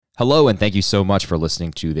Hello, and thank you so much for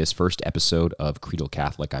listening to this first episode of Creedal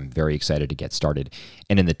Catholic. I'm very excited to get started.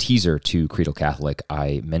 And in the teaser to Creedal Catholic,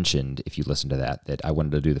 I mentioned, if you listen to that I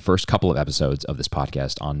wanted to do the first couple of episodes of this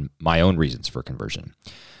podcast on my own reasons for conversion.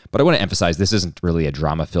 But I want to emphasize this isn't really a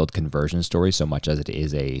drama-filled conversion story so much as it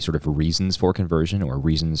is a sort of reasons for conversion or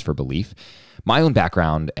reasons for belief. My own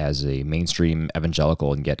background as a mainstream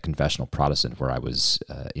evangelical and yet confessional Protestant, where I was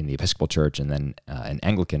in the Episcopal Church and then an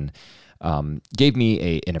Anglican, gave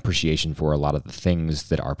me an appreciation for a lot of the things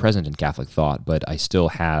that are present in Catholic thought, but I still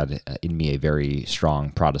had in me a very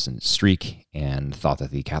strong Protestant streak and thought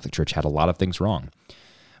that the Catholic Church had a lot of things wrong.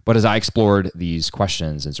 But as I explored these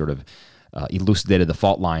questions and sort of elucidated the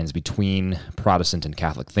fault lines between Protestant and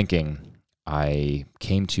Catholic thinking, I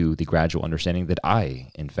came to the gradual understanding that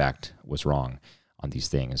I, in fact, was wrong on these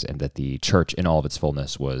things and that the Church in all of its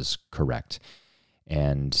fullness was correct.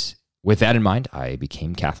 And with that in mind, I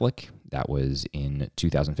became Catholic. That was in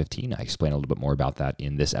 2015. I explain a little bit more about that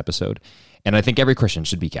in this episode. And I think every Christian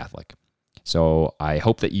should be Catholic. So I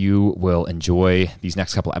hope that you will enjoy these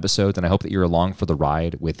next couple episodes, and I hope that you're along for the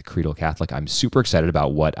ride with Creedal Catholic. I'm super excited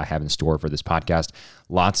about what I have in store for this podcast.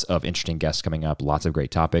 Lots of interesting guests coming up, lots of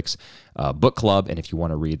great topics. Book club, and if you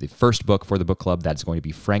want to read the first book for the book club, that's going to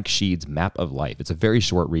be Frank Sheed's Map of Life. It's a very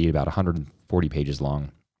short read, about 140 pages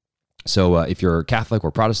long. So if you're Catholic or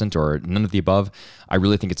Protestant or none of the above, I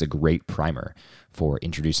really think it's a great primer for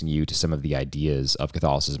introducing you to some of the ideas of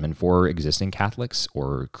Catholicism. And for existing Catholics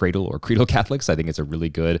or Creedal Catholics, I think it's a really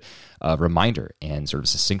good reminder and sort of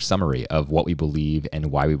succinct summary of what we believe and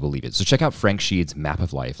why we believe it. So check out Frank Sheed's Map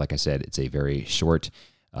of Life. Like I said, it's a very short,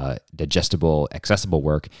 digestible, accessible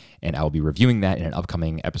work, and I will be reviewing that in an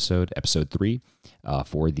upcoming episode 3,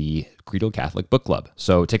 for the Creedal Catholic Book Club.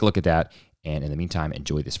 So take a look at that. And in the meantime,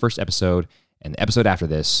 enjoy this first episode, and the episode after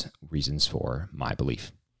this, Reasons for My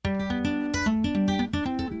Belief.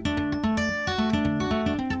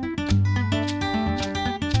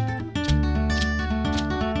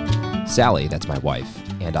 Sally, that's my wife,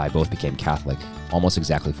 and I both became Catholic almost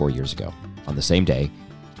exactly 4 years ago, on the same day,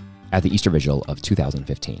 at the Easter Vigil of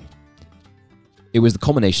 2015. It was the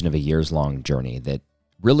culmination of a years-long journey that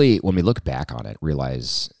really, when we look back on it,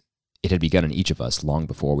 realize it had begun in each of us long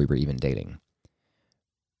before we were even dating.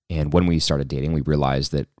 And when we started dating, we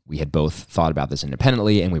realized that we had both thought about this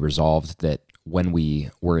independently, and we resolved that when we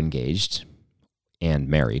were engaged and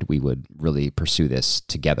married, we would really pursue this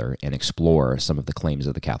together and explore some of the claims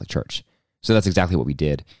of the Catholic Church. So that's exactly what we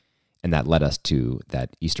did, and that led us to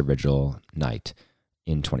that Easter Vigil night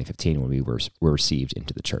in 2015 when we were received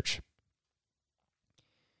into the Church.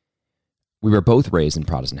 We were both raised in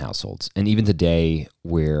Protestant households, and even today,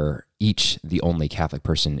 we're each the only Catholic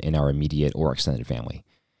person in our immediate or extended family.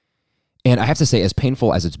 And I have to say, as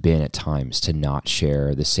painful as it's been at times to not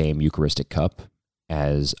share the same Eucharistic cup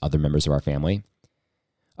as other members of our family,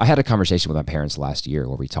 I had a conversation with my parents last year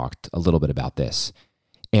where we talked a little bit about this.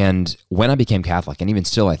 And when I became Catholic, and even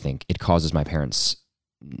still, I think, it causes my parents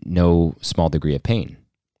no small degree of pain,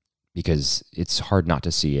 because it's hard not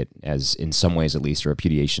to see it as, in some ways at least, a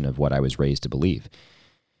repudiation of what I was raised to believe.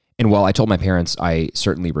 And while I told my parents I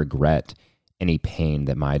certainly regret any pain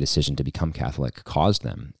that my decision to become Catholic caused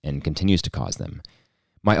them and continues to cause them,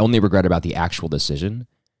 my only regret about the actual decision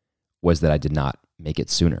was that I did not make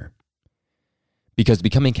it sooner. Because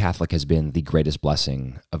becoming Catholic has been the greatest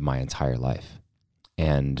blessing of my entire life.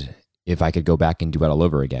 And if I could go back and do it all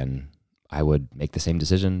over again, I would make the same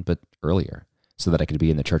decision, but earlier, so that I could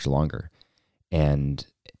be in the Church longer and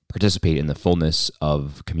participate in the fullness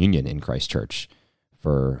of communion in Christ Church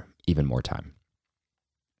for even more time.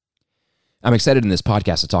 I'm excited in this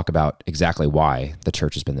podcast to talk about exactly why the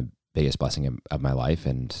Church has been the biggest blessing of my life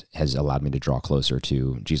and has allowed me to draw closer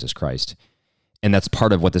to Jesus Christ. And that's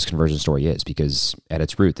part of what this conversion story is, because at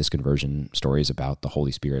its root, this conversion story is about the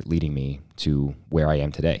Holy Spirit leading me to where I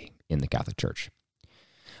am today in the Catholic Church.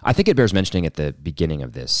 I think it bears mentioning at the beginning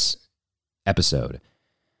of this episode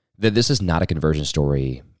that this is not a conversion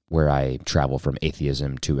story where I travel from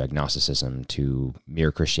atheism to agnosticism to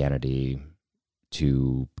mere Christianity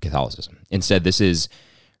to Catholicism. Instead, this is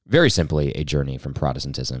very simply a journey from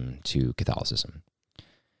Protestantism to Catholicism.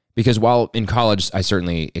 Because while in college I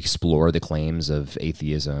certainly explored the claims of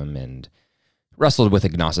atheism and wrestled with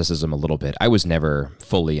agnosticism a little bit, I was never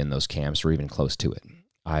fully in those camps or even close to it.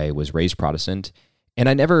 I was raised Protestant, and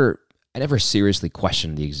I never seriously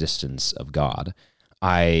questioned the existence of God.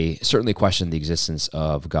 I certainly questioned the existence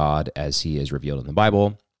of God as he is revealed in the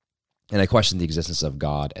Bible, and I questioned the existence of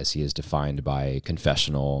God as he is defined by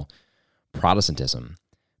confessional Protestantism.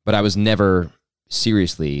 But I was never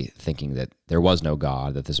seriously thinking that there was no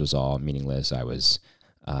God, that this was all meaningless. I was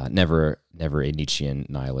never a Nietzschean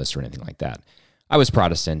nihilist or anything like that. I was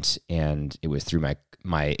Protestant, and it was through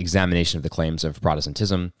my examination of the claims of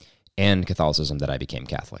Protestantism and Catholicism that I became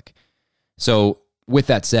Catholic. So with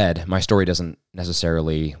that said, my story won't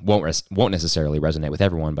necessarily resonate with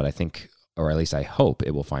everyone, but I think, or at least I hope,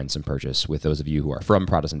 it will find some purchase with those of you who are from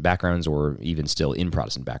Protestant backgrounds or even still in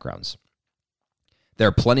Protestant backgrounds. There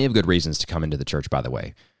are plenty of good reasons to come into the church, by the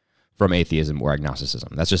way, from atheism or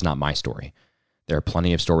agnosticism. That's just not my story. There are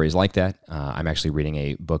plenty of stories like that. I'm actually reading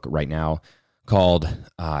a book right now called,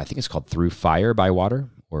 I think it's called Through Fire by Water,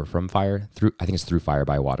 or From Fire. I think it's Through Fire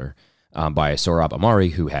by Water, by Sohrab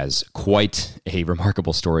Ahmari, who has quite a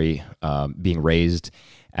remarkable story, being raised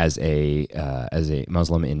as a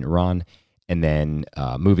Muslim in Iran, and then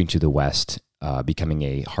moving to the West, becoming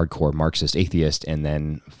a hardcore Marxist atheist, and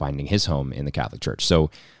then finding his home in the Catholic Church.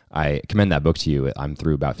 So I commend that book to you. I'm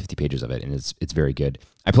through about 50 pages of it, and it's very good.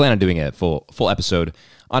 I plan on doing a full episode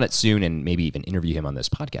on it soon, and maybe even interview him on this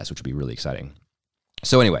podcast, which would be really exciting.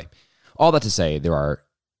 So anyway, all that to say, there are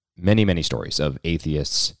many, many stories of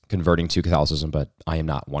atheists converting to Catholicism, but I am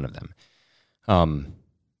not one of them.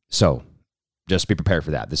 So just be prepared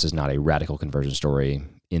for that. This is not a radical conversion story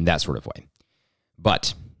in that sort of way.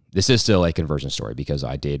 But this is still a conversion story because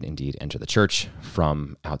I did indeed enter the church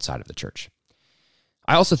from outside of the church.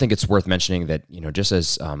 I also think it's worth mentioning that, just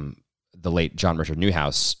as the late John Richard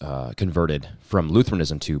Newhouse converted from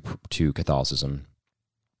Lutheranism to Catholicism,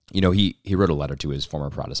 he wrote a letter to his former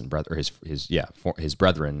Protestant brother, his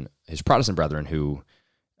Protestant brethren who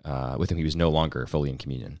with whom he was no longer fully in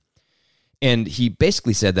communion. And he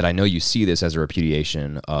basically said that, I know you see this as a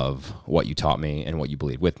repudiation of what you taught me and what you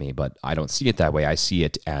believed with me, but I don't see it that way. I see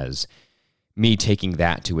it as me taking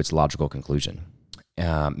that to its logical conclusion,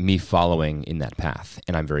 me following in that path.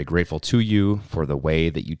 And I'm very grateful to you for the way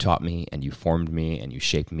that you taught me and you formed me and you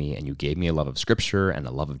shaped me and you gave me a love of Scripture and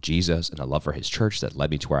a love of Jesus and a love for his church that led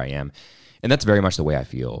me to where I am. And that's very much the way I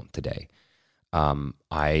feel today.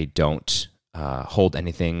 I don't hold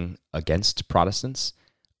anything against Protestants.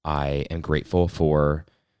 I am grateful for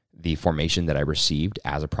the formation that I received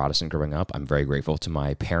as a Protestant growing up. I'm very grateful to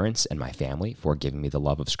my parents and my family for giving me the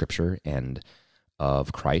love of Scripture and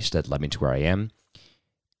of Christ that led me to where I am.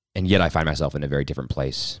 And yet I find myself in a very different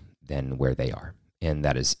place than where they are. And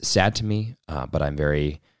that is sad to me, but I'm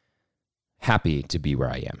very happy to be where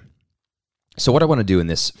I am. So what I want to do in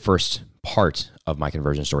this first part of my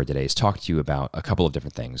conversion story today is talk to you about a couple of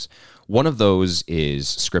different things. One of those is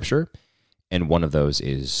Scripture, and one of those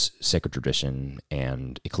is sacred tradition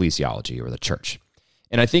and ecclesiology, or the church.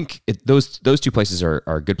 And I think those two places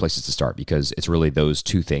are good places to start, because it's really those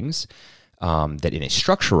two things that in a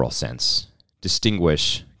structural sense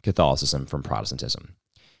distinguish Catholicism from Protestantism.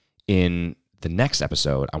 In the next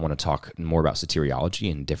episode, I want to talk more about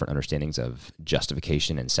soteriology and different understandings of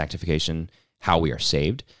justification and sanctification, how we are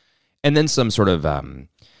saved, and then some sort of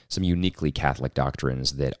some uniquely Catholic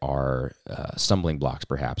doctrines that are stumbling blocks,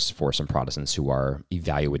 perhaps, for some Protestants who are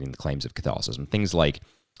evaluating the claims of Catholicism. Things like,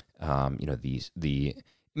 the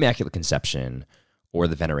Immaculate Conception, or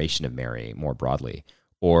the veneration of Mary more broadly,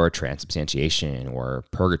 or transubstantiation, or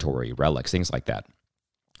purgatory, relics, things like that.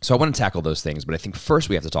 So I want to tackle those things, but I think first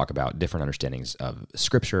we have to talk about different understandings of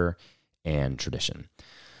Scripture and tradition.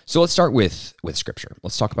 So let's start with Scripture.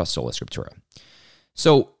 Let's talk about sola scriptura.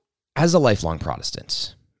 So as a lifelong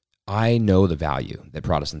Protestant, I know the value that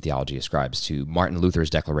Protestant theology ascribes to Martin Luther's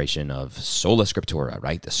declaration of sola scriptura,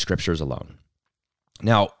 right? The Scriptures alone.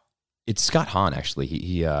 Now, it's Scott Hahn, actually.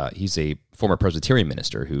 He's a former Presbyterian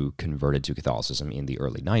minister who converted to Catholicism in the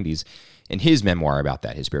early 90s, and his memoir about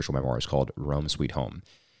that, his spiritual memoir, is called Rome, Sweet Home.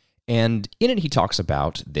 And in it, he talks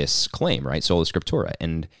about this claim, right, sola scriptura,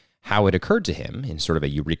 and how it occurred to him in sort of a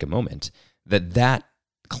eureka moment that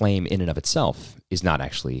claim in and of itself is not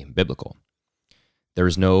actually biblical. There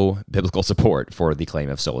is no biblical support for the claim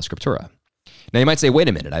of sola scriptura. Now, you might say, wait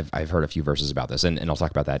a minute, I've heard a few verses about this, and I'll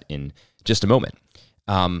talk about that in just a moment.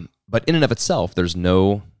 But in and of itself, there's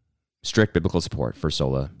no strict biblical support for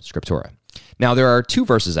sola scriptura. Now, there are two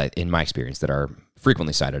verses, in my experience, that are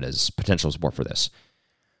frequently cited as potential support for this.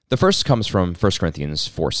 The first comes from 1 Corinthians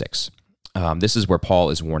 4:6. This is where Paul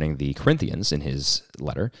is warning the Corinthians in his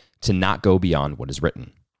letter to not go beyond what is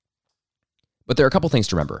written. But there are a couple things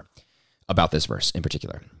to remember about this verse in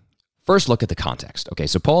particular. First, look at the context. Okay,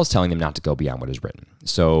 so Paul is telling them not to go beyond what is written.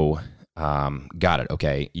 So, got it.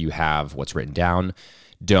 Okay, you have what's written down.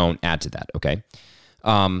 Don't add to that. Okay,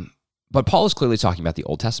 but Paul is clearly talking about the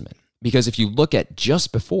Old Testament, because if you look at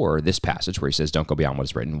just before this passage where he says, "Don't go beyond what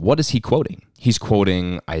is written," what is he quoting? He's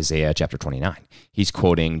quoting Isaiah chapter 29. He's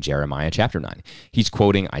quoting Jeremiah chapter 9. He's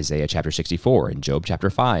quoting Isaiah chapter 64 and Job chapter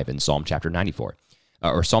 5 and Psalm chapter 94.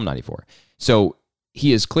 or Psalm 94. So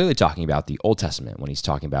he is clearly talking about the Old Testament when he's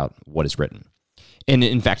talking about what is written. And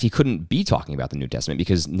in fact, he couldn't be talking about the New Testament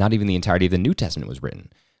because not even the entirety of the New Testament was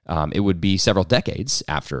written. It would be several decades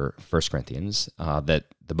after 1 Corinthians that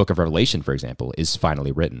the book of Revelation, for example, is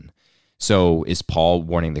finally written. So is Paul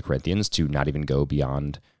warning the Corinthians to not even go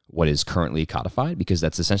beyond what is currently codified? Because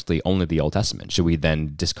that's essentially only the Old Testament. Should we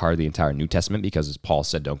then discard the entire New Testament because, as Paul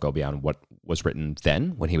said, don't go beyond what was written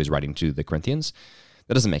then when he was writing to the Corinthians?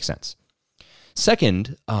 That doesn't make sense.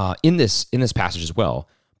 Second, in this passage as well,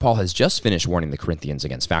 Paul has just finished warning the Corinthians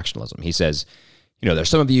against factionalism. He says, there's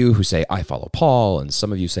some of you who say, I follow Paul, and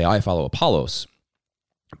some of you say, I follow Apollos.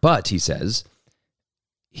 But, he says,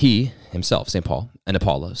 he himself, St. Paul, and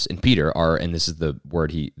Apollos, and Peter are, and this is the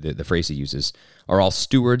word the phrase he uses, are all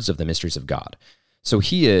stewards of the mysteries of God. So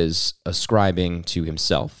he is ascribing to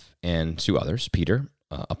himself and to others, Peter,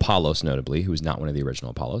 Apollos notably, who is not one of the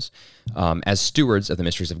original Apollos, as stewards of the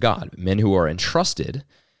mysteries of God, men who are entrusted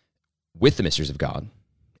with the mysteries of God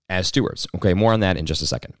as stewards. Okay, more on that in just a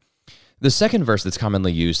second. The second verse that's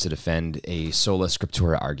commonly used to defend a sola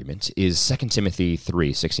scriptura argument is 2 Timothy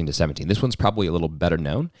 3, 16 to 17. This one's probably a little better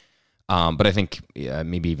known, but I think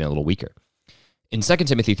maybe even a little weaker. In 2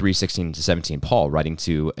 Timothy 3, 16 to 17, Paul, writing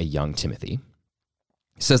to a young Timothy,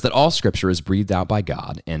 says that all scripture is breathed out by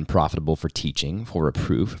God and profitable for teaching, for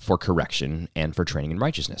reproof, for correction, and for training in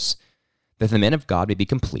righteousness, that the man of God may be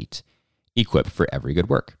complete, equipped for every good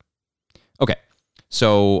work. Okay,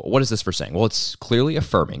 so what is this verse saying? Well, it's clearly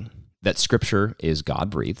affirming that Scripture is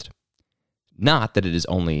God-breathed, not that it is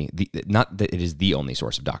the only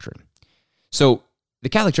source of doctrine. So the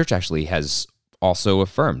Catholic Church actually has also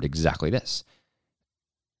affirmed exactly this.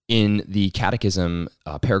 In the Catechism,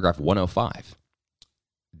 paragraph 105,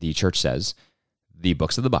 the Church says, the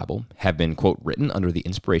books of the Bible have been, quote, written under the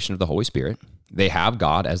inspiration of the Holy Spirit. They have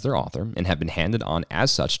God as their author and have been handed on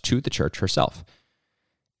as such to the Church herself.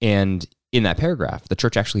 And in that paragraph, the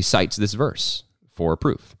Church actually cites this verse for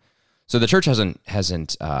proof. So the Church hasn't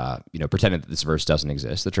pretended that this verse doesn't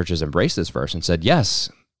exist. The Church has embraced this verse and said, yes,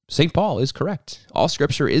 St. Paul is correct. All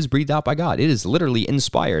Scripture is breathed out by God. It is literally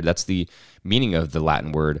inspired. That's the meaning of the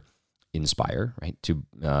Latin word inspire, right? To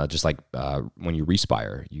just like when you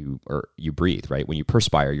respire, you breathe, right? When you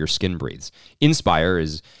perspire, your skin breathes. Inspire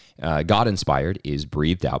is God inspired, is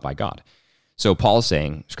breathed out by God. So Paul is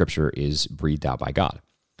saying Scripture is breathed out by God.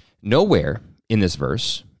 Nowhere in this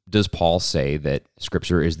verse does Paul say that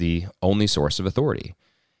Scripture is the only source of authority.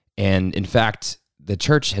 And in fact, the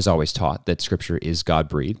Church has always taught that Scripture is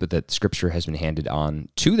God-breathed, but that Scripture has been handed on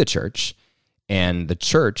to the Church, and the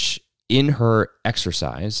Church, in her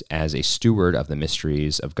exercise as a steward of the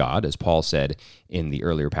mysteries of God, as Paul said in the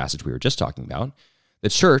earlier passage we were just talking about, the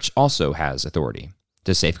Church also has authority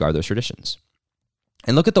to safeguard those traditions.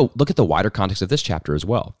 And look at the wider context of this chapter as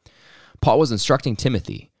well. Paul was instructing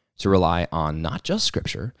Timothy to rely on not just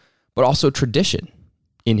Scripture, but also tradition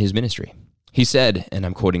in his ministry. He said, and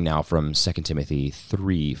I'm quoting now from 2 Timothy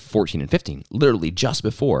 3, 14 and 15, literally just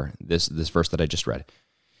before this verse that I just read.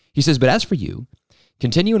 He says, but as for you,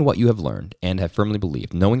 continue in what you have learned and have firmly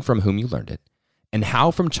believed, knowing from whom you learned it, and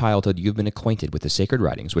how from childhood you have been acquainted with the sacred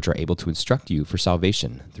writings, which are able to instruct you for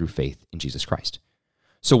salvation through faith in Jesus Christ.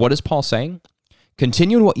 So what is Paul saying?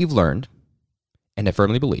 Continue in what you've learned and have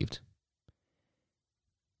firmly believed,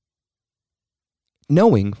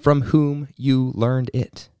 knowing from whom you learned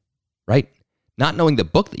it, right? Not knowing the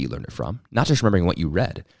book that you learned it from, not just remembering what you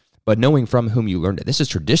read, but knowing from whom you learned it. This is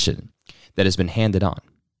tradition that has been handed on.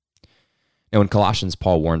 Now, in Colossians,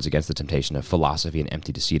 Paul warns against the temptation of philosophy and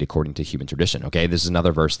empty deceit according to human tradition. Okay, this is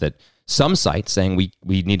another verse that some cite saying we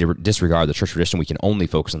need to disregard the church tradition. We can only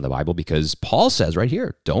focus on the Bible because Paul says right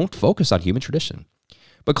here, don't focus on human tradition.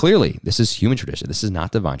 But clearly, this is human tradition. This is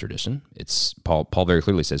not divine tradition. It's Paul very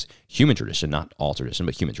clearly says human tradition, not all tradition,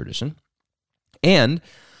 but human tradition. And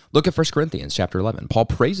look at 1 Corinthians chapter 11. Paul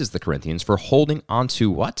praises the Corinthians for holding on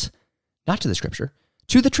to what? Not to the Scripture,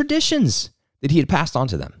 to the traditions that he had passed on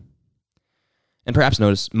to them. And perhaps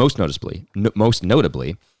most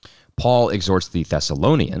notably, Paul exhorts the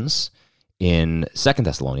Thessalonians in 2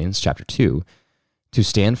 Thessalonians chapter 2 to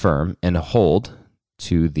stand firm and hold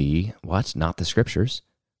to the what? Not the Scriptures,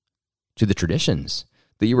 to the traditions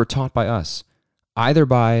that you were taught by us, either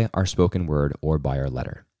by our spoken word or by our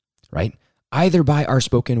letter, right? Either by our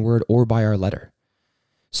spoken word or by our letter.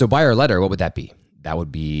 So by our letter, what would that be? That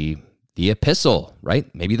would be the epistle,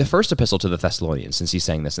 right? Maybe the first epistle to the Thessalonians, since he's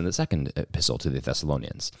saying this in the second epistle to the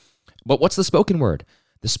Thessalonians. But what's the spoken word?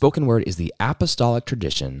 The spoken word is the apostolic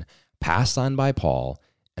tradition passed on by Paul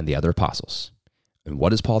and the other apostles. And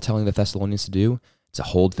what is Paul telling the Thessalonians to do? To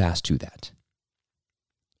hold fast to that.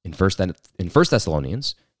 In First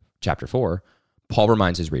Thessalonians chapter 4, Paul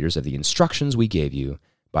reminds his readers of the instructions we gave you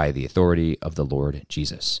by the authority of the Lord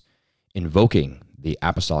Jesus, invoking the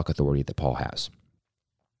apostolic authority that Paul has.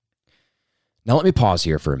 Now let me pause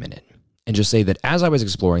here for a minute and just say that as I was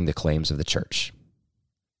exploring the claims of the church,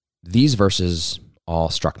 these verses all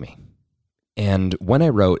struck me. And when I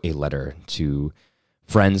wrote a letter to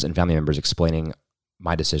friends and family members explaining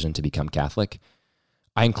my decision to become Catholic,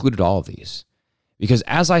 I included all of these. Because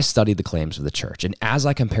as I studied the claims of the church, and as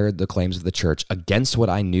I compared the claims of the church against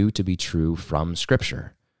what I knew to be true from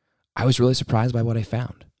Scripture, I was really surprised by what I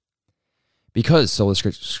found. Because Sola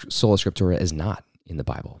Scriptura is not in the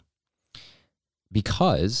Bible.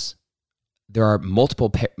 Because there are multiple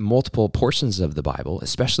portions of the Bible,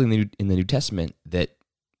 especially in the New Testament, that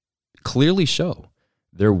clearly show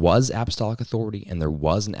there was apostolic authority and there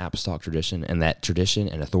was an apostolic tradition, and that tradition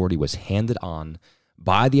and authority was handed on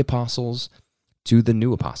by the apostles to the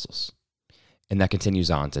new apostles. And that continues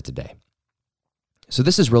on to today. So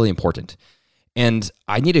this is really important. And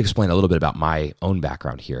I need to explain a little bit about my own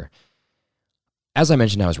background here. As I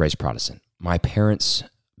mentioned, I was raised Protestant. My parents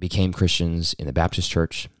became Christians in the Baptist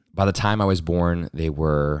church. By the time I was born, they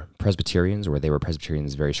were Presbyterians, or they were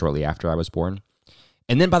Presbyterians very shortly after I was born.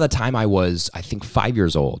 And then by the time I was, I think, 5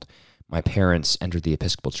 years old, my parents entered the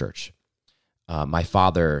Episcopal Church. My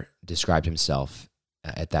father described himself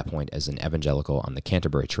at that point as an evangelical on the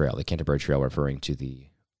Canterbury Trail referring to the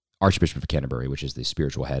Archbishop of Canterbury, which is the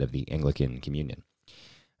spiritual head of the Anglican Communion,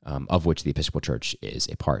 of which the Episcopal Church is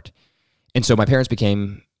a part. And so my parents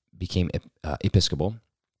became Episcopal,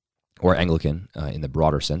 or Anglican in the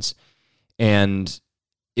broader sense. And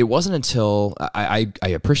it wasn't until I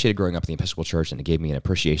appreciated growing up in the Episcopal Church, and it gave me an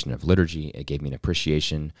appreciation of liturgy. It gave me an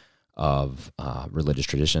appreciation of religious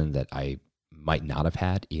tradition that I might not have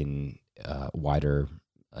had in the wider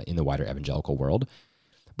evangelical world.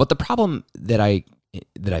 But the problem that I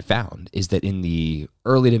found is that in the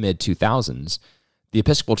early to mid 2000s, the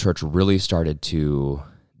Episcopal Church really started to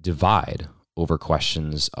divide over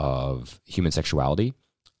questions of human sexuality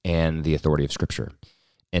and the authority of Scripture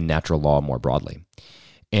and natural law more broadly.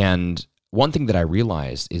 And one thing that I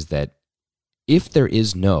realized is that if there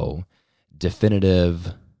is no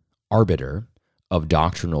definitive arbiter of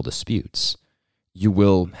doctrinal disputes, you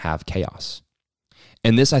will have chaos.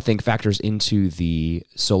 And this, I think, factors into the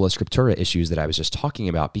Sola Scriptura issues that I was just talking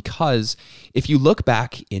about, because if you look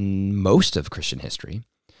back in most of Christian history,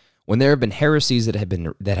 when there have been heresies that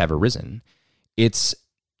have arisen, it's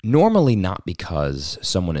normally not because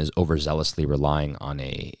someone is overzealously relying on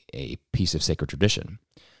a piece of sacred tradition,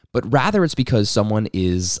 but rather it's because someone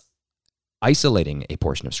is isolating a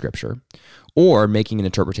portion of Scripture or making an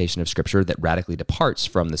interpretation of Scripture that radically departs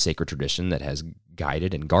from the sacred tradition that has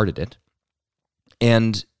guided and guarded it,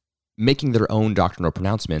 and making their own doctrinal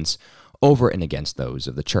pronouncements over and against those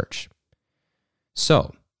of the church.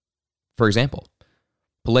 So, for example,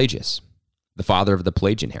 Pelagius, the father of the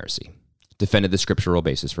Pelagian heresy, defended the scriptural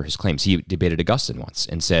basis for his claims. He debated Augustine once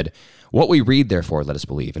and said, "What we read, therefore, let us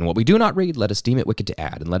believe, and what we do not read, let us deem it wicked to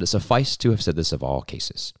add, and let it suffice to have said this of all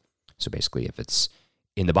cases." So basically, if it's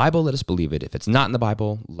in the Bible, let us believe it. If it's not in the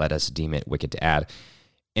Bible, let us deem it wicked to add.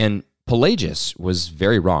 And Pelagius was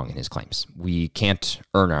very wrong in his claims. We can't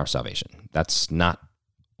earn our salvation. That's not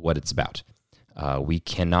what it's about. We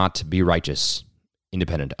cannot be righteous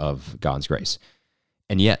independent of God's grace.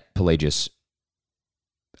 And yet, Pelagius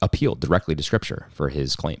appealed directly to Scripture for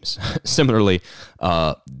his claims. Similarly,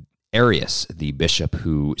 Arius, the bishop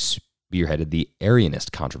who spearheaded the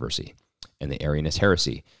Arianist controversy and the Arianist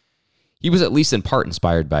heresy, he was at least in part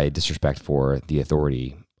inspired by disrespect for the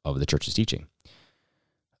authority of the church's teaching.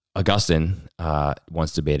 Augustine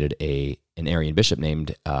once debated an Arian bishop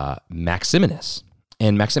named Maximinus.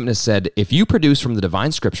 And Maximinus said, "If you produce from the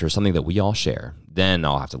divine Scripture something that we all share, then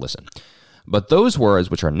I'll have to listen. But those words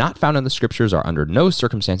which are not found in the Scriptures are under no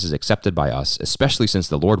circumstances accepted by us, especially since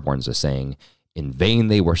the Lord warns us, saying, 'In vain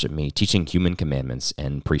they worship me, teaching human commandments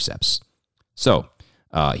and precepts.'" So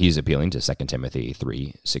he's appealing to 2 Timothy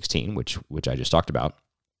 3:16, which I just talked about.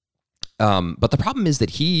 But the problem is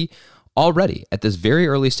that he already, at this very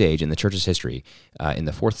early stage in the church's history, in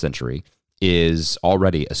the 4th century, is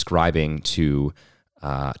already ascribing to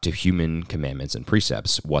human commandments and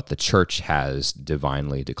precepts what the church has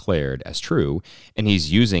divinely declared as true, and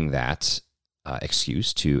he's using that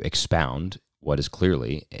excuse to expound what is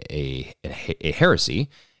clearly a heresy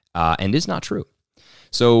and is not true.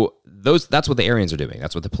 So that's what the Arians are doing.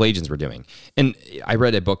 That's what the Pelagians were doing. And I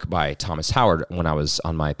read a book by Thomas Howard when I was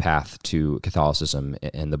on my path to Catholicism,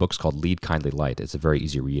 and the book's called Lead Kindly Light. It's a very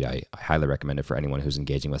easy read. I highly recommend it for anyone who's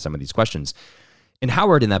engaging with some of these questions. And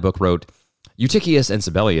Howard in that book wrote, Eutychius and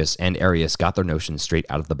Sibelius and Arius got their notions straight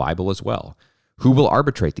out of the Bible as well. Who will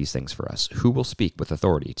arbitrate these things for us? Who will speak with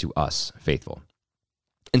authority to us faithful?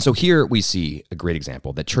 And so here we see a great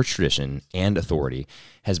example that church tradition and authority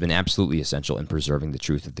has been absolutely essential in preserving the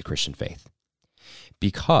truth of the Christian faith.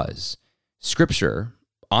 Because Scripture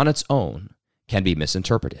on its own can be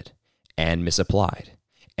misinterpreted and misapplied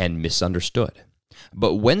and misunderstood.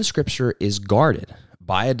 But when Scripture is guarded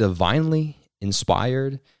by a divinely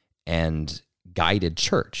inspired and guided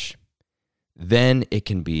church, then it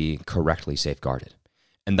can be correctly safeguarded.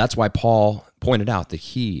 And that's why Paul pointed out that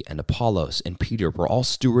he and Apollos and Peter were all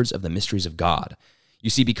stewards of the mysteries of God.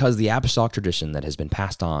 You see, because the apostolic tradition that has been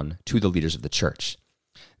passed on to the leaders of the church,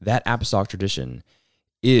 that apostolic tradition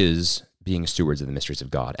is being stewards of the mysteries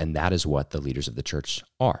of God, and that is what the leaders of the church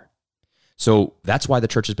are. So that's why the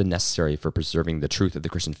church has been necessary for preserving the truth of the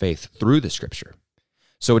Christian faith through the Scripture.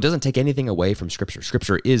 So it doesn't take anything away from Scripture.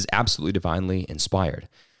 Scripture is absolutely divinely inspired.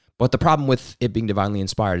 But the problem with it being divinely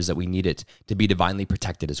inspired is that we need it to be divinely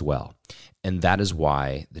protected as well. And that is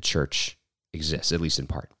why the church exists, at least in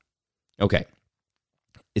part. Okay.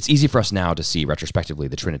 It's easy for us now to see retrospectively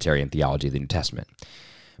the Trinitarian theology of the New Testament.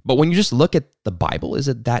 But when you just look at the Bible, is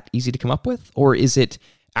it that easy to come up with? Or is it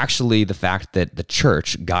actually the fact that the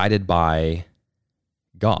church, guided by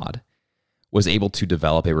God, was able to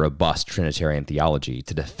develop a robust Trinitarian theology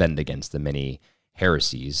to defend against the many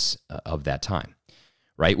heresies of that time?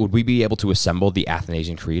 Right? Would we be able to assemble the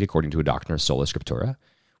Athanasian Creed according to a doctrine of sola scriptura?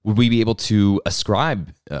 Would we be able to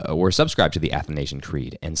ascribe or subscribe to the Athanasian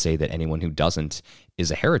Creed and say that anyone who doesn't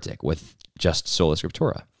is a heretic with just sola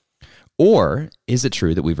scriptura? Or is it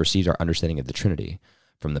true that we've received our understanding of the Trinity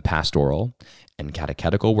from the pastoral and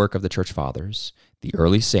catechetical work of the church fathers, the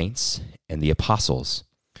early saints, and the apostles,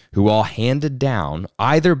 who all handed down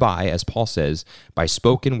either by, as Paul says, by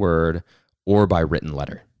spoken word or by written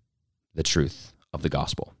letter, the truth of the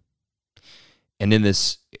gospel? And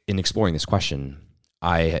in exploring this question,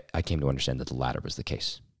 I came to understand that the latter was the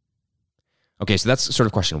case. Okay, so that's sort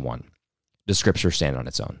of question one. Does Scripture stand on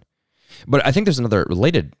its own? But I think there's another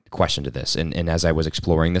related question to this, and as I was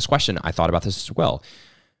exploring this question, I thought about this as well.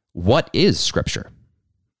 What is Scripture?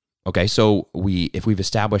 Okay, so if we've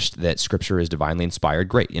established that Scripture is divinely inspired,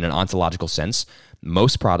 great. In an ontological sense,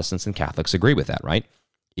 most Protestants and Catholics agree with that, right?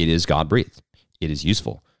 It is God-breathed. It is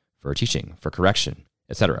useful for teaching, for correction,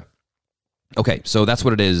 etc. Okay, so that's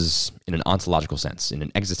what it is in an ontological sense. In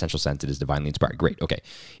an existential sense, it is divinely inspired. Great, okay.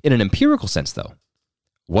 In an empirical sense, though,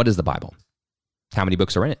 what is the Bible? How many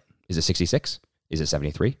books are in it? Is it 66? Is it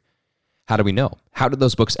 73? How do we know? How did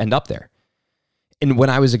those books end up there? And when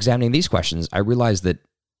I was examining these questions, I realized that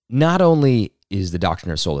not only is the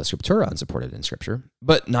doctrine of sola scriptura unsupported in Scripture,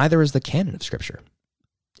 but neither is the canon of Scripture.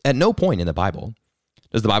 At no point in the Bible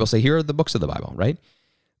does the Bible say, here are the books of the Bible, right?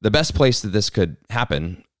 The best place that this could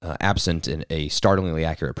happen, absent in a startlingly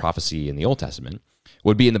accurate prophecy in the Old Testament,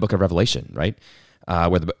 would be in the book of Revelation, right?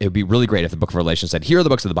 Where it would be really great if the book of Revelation said, here are the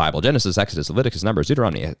books of the Bible: Genesis, Exodus, Leviticus, Numbers,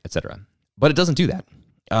 Deuteronomy, etc. But it doesn't do that.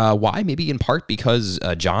 Why? Maybe in part because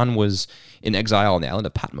John was in exile on the island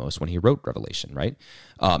of Patmos when he wrote Revelation, right?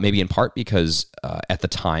 Maybe in part because at the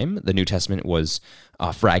time, the New Testament was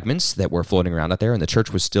fragments that were floating around out there, and the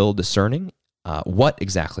church was still discerning what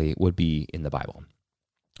exactly would be in the Bible.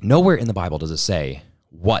 Nowhere in the Bible does it say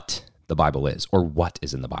what the Bible is or what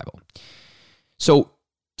is in the Bible. So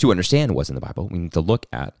to understand what's in the Bible, we need to look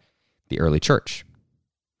at the early church.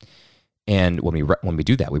 And when we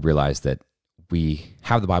do that, we realize that we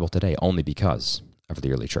have the Bible today only because of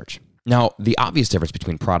the early church. Now, the obvious difference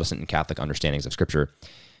between Protestant and Catholic understandings of Scripture,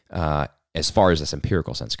 as far as this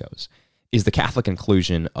empirical sense goes, is the Catholic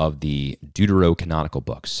inclusion of the deuterocanonical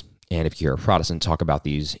books. And if you hear a Protestant talk about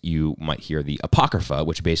these, you might hear the Apocrypha,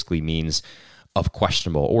 which basically means of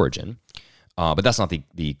questionable origin. But that's not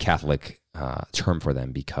the Catholic term for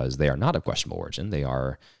them, because they are not of questionable origin. They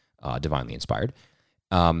are divinely inspired.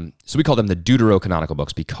 So we call them the deuterocanonical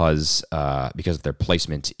books because of their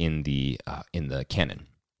placement in the canon.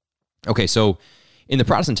 Okay, so in the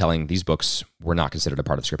Protestant telling, these books were not considered a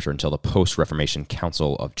part of Scripture until the post-Reformation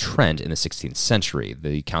Council of Trent in the 16th century.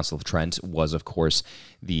 The Council of Trent was, of course,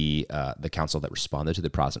 the council that responded to the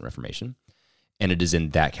Protestant Reformation, and it is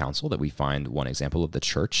in that council that we find one example of the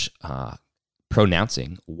Church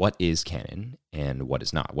pronouncing what is canon and what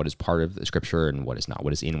is not, what is part of the Scripture and what is not,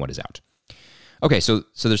 what is in, what is out. Okay, so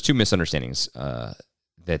there's two misunderstandings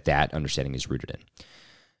that understanding is rooted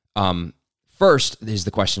in. First is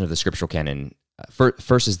the question of the scriptural canon.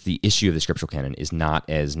 First is the issue of the scriptural canon is not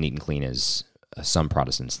as neat and clean as some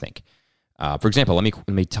Protestants think. For example, let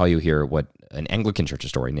me tell you here what an Anglican church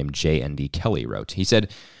historian named J.N.D. Kelly wrote. He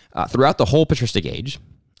said, throughout the whole patristic age,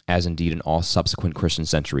 as indeed in all subsequent Christian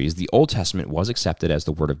centuries, the Old Testament was accepted as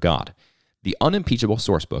the Word of God, the unimpeachable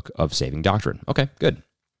source book of saving doctrine. Okay, good.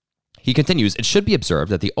 He continues, it should be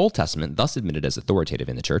observed that the Old Testament, thus admitted as authoritative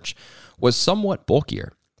in the church, was somewhat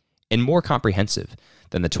bulkier and more comprehensive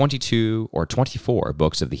than the 22 or 24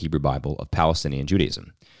 books of the Hebrew Bible of Palestinian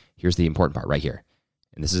Judaism. Here's the important part right here.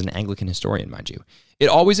 And this is an Anglican historian, mind you. It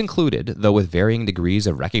always included, though with varying degrees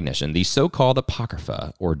of recognition, the so-called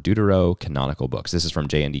Apocrypha or Deuterocanonical books. This is from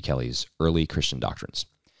J.N.D. Kelly's Early Christian Doctrines.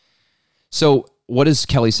 So what is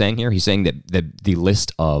Kelly saying here? He's saying that the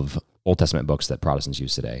list of Old Testament books that Protestants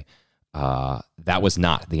use today, that was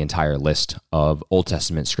not the entire list of Old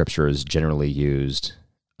Testament scriptures generally used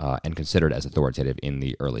and considered as authoritative in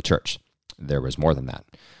the early church. There was more than that.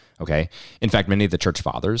 Okay. In fact, many of the church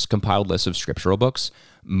fathers compiled lists of scriptural books.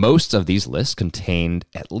 Most of these lists contained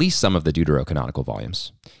at least some of the deuterocanonical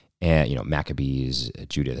volumes, and Maccabees,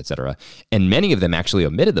 Judith, etc. And many of them actually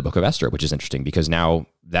omitted the Book of Esther, which is interesting because now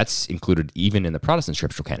that's included even in the Protestant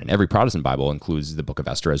scriptural canon. Every Protestant Bible includes the Book of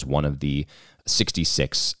Esther as one of the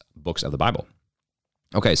 66 books of the Bible.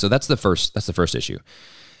 Okay, so that's the first issue.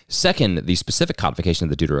 Second, the specific codification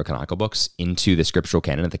of the deuterocanonical books into the scriptural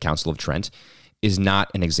canon at the Council of Trent is not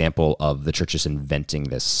an example of the church just inventing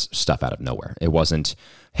this stuff out of nowhere. It wasn't,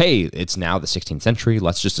 hey, it's now the 16th century,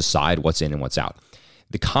 let's just decide what's in and what's out.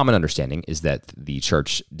 The common understanding is that the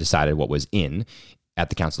church decided what was in at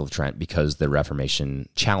the Council of Trent because the Reformation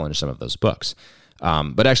challenged some of those books.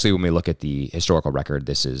 But actually, when we look at the historical record,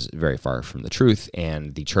 this is very far from the truth,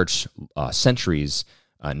 and the church centuries,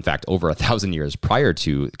 in fact, over 1,000 years prior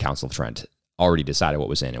to the Council of Trent, already decided what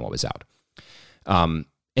was in and what was out.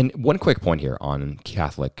 And one quick point here on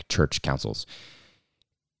Catholic church councils.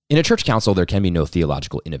 In a church council, there can be no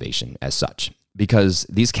theological innovation as such, because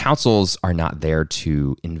these councils are not there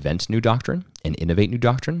to invent new doctrine and innovate new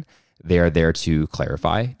doctrine. They are there to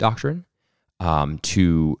clarify doctrine,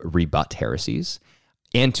 to rebut heresies,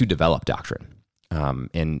 and to develop doctrine.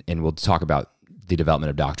 And we'll talk about the development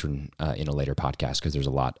of doctrine in a later podcast because there's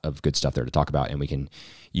a lot of good stuff there to talk about, and we can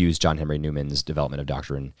use John Henry Newman's Development of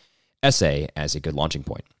Doctrine essay as a good launching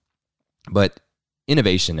point. But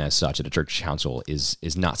innovation as such at a church council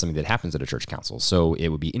is not something that happens at a church council. So it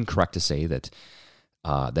would be incorrect to say that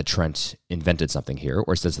that Trent invented something here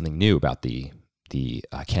or said something new about the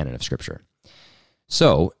canon of Scripture.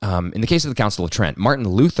 So in the case of the Council of Trent, Martin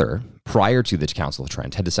Luther, prior to the Council of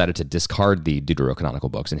Trent, had decided to discard the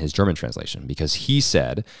deuterocanonical books in his German translation because he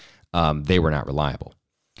said they were not reliable.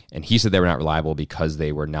 And he said they were not reliable because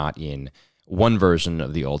they were not in one version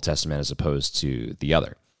of the Old Testament as opposed to the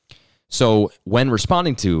other. So when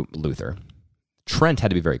responding to Luther, Trent had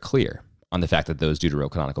to be very clear on the fact that those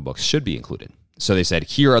deuterocanonical books should be included. So they said,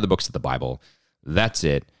 here are the books of the Bible. That's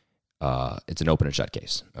it. It's an open and shut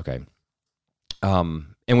case. Okay. And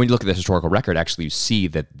when you look at the historical record, actually you see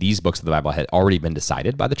that these books of the Bible had already been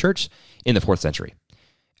decided by the church in the 4th century.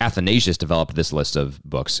 Athanasius developed this list of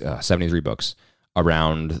books, 73 books,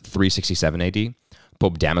 around 367 AD.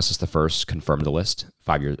 Pope Damasus I confirmed the list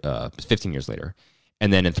 15 years later.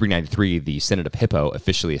 And then in 393, the Synod of Hippo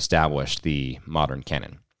officially established the modern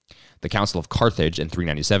canon. The Council of Carthage in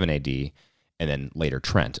 397 AD, and then later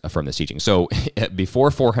Trent affirmed this teaching. So before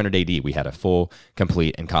 400 AD, we had a full,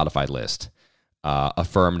 complete, and codified list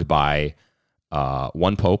affirmed by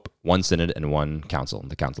one pope, one synod, and one council,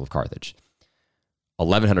 the Council of Carthage.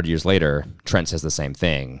 1,100 years later, Trent says the same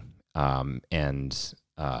thing, and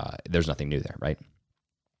there's nothing new there, right?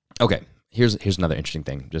 Okay, here's another interesting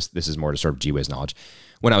thing. This is more to sort of gee whiz knowledge.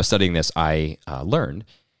 When I was studying this, I learned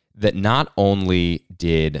that not only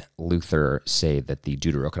did Luther say that the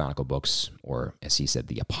deuterocanonical books, or as he said,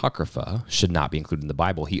 the Apocrypha, should not be included in the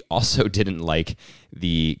Bible, he also didn't like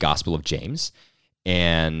the Gospel of James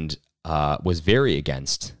and was very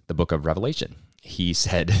against the book of Revelation. He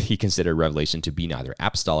said he considered Revelation to be neither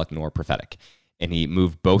apostolic nor prophetic. And he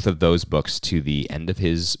moved both of those books to the end of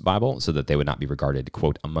his Bible so that they would not be regarded,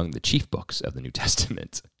 quote, among the chief books of the New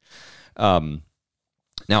Testament.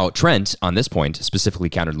 Now, Trent, on this point, specifically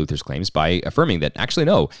countered Luther's claims by affirming that, actually,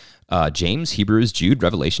 no, James, Hebrews, Jude,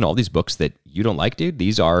 Revelation, all these books that you don't like, dude,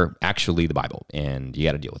 these are actually the Bible, and you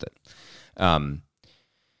got to deal with it. And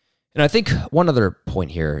I think one other point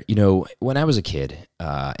here, when I was a kid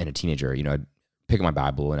and a teenager, I'd pick up my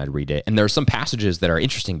Bible and I'd read it. And there are some passages that are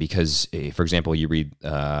interesting because, for example, you read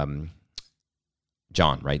John,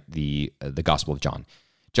 right? The Gospel of John.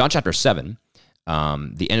 John chapter 7,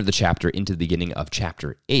 the end of the chapter into the beginning of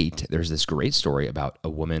chapter 8, there's this great story about a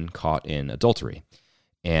woman caught in adultery.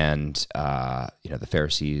 And, the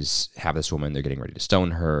Pharisees have this woman, they're getting ready to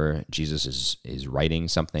stone her. Jesus is writing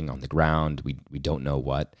something on the ground. We don't know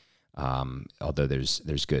what. although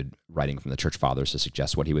there's good writing from the church fathers to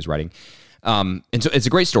suggest what he was writing. And so it's a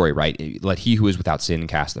great story, right? Let he who is without sin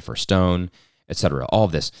cast the first stone, etc. All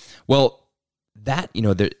of this. Well, that,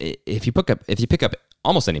 if you pick up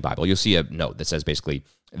almost any Bible, you'll see a note that says basically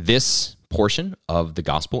this portion of the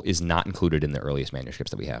gospel is not included in the earliest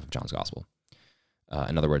manuscripts that we have of John's gospel.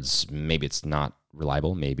 In other words, maybe it's not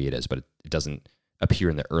reliable, maybe it is, but it doesn't appear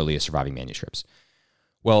in the earliest surviving manuscripts.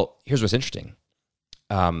 Well, here's what's interesting.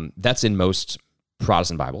 That's in most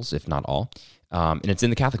Protestant Bibles, if not all, and it's in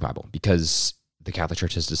the Catholic Bible because the Catholic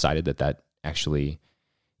Church has decided that actually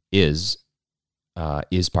is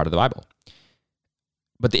part of the Bible.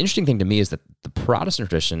 But the interesting thing to me is that the Protestant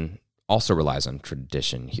tradition also relies on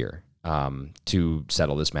tradition here to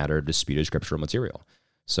settle this matter of disputed scriptural material.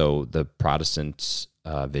 So the Protestant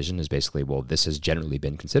vision is basically, well, this has generally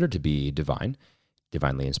been considered to be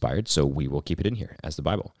divinely inspired, so we will keep it in here as the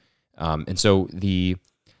Bible. And so the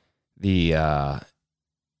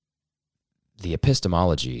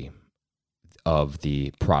epistemology of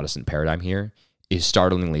the Protestant paradigm here is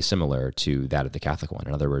startlingly similar to that of the Catholic one.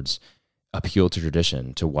 In other words, appeal to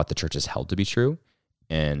tradition, to what the church has held to be true,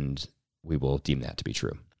 and we will deem that to be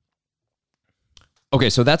true. Okay,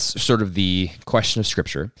 so that's sort of the question of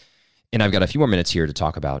Scripture, and I've got a few more minutes here to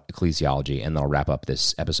talk about ecclesiology, and then I'll wrap up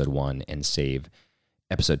this episode 1 and save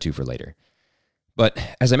episode 2 for later. But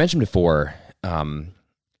as I mentioned before,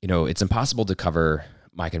 it's impossible to cover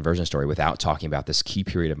my conversion story without talking about this key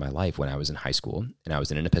period of my life when I was in high school and I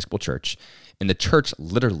was in an Episcopal church, and the church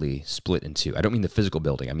literally split in two. I don't mean the physical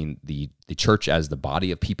building. I mean the church as the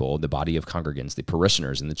body of people, the body of congregants, the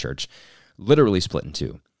parishioners in the church, literally split in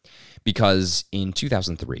two. Because in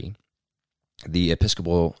 2003, the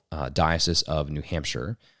Episcopal Diocese of New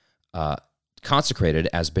Hampshire consecrated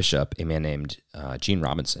as bishop a man named Gene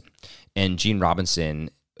Robinson. And Gene Robinson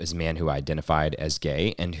is a man who identified as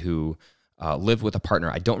gay and who lived with a partner.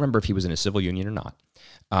 I don't remember if he was in a civil union or not.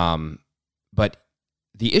 But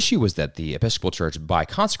the issue was that the Episcopal Church, by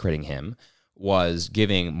consecrating him, was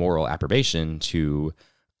giving moral approbation to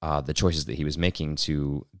the choices that he was making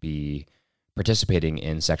to be participating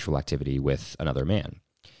in sexual activity with another man.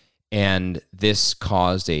 And this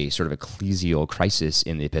caused a sort of ecclesial crisis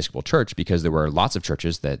in the Episcopal Church because there were lots of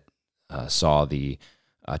churches that saw the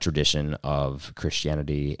tradition of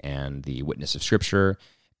Christianity and the witness of Scripture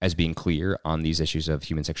as being clear on these issues of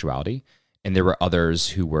human sexuality. And there were others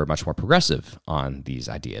who were much more progressive on these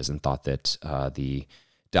ideas and thought that the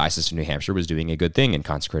Diocese of New Hampshire was doing a good thing in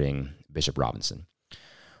consecrating Bishop Robinson.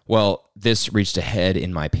 Well, this reached a head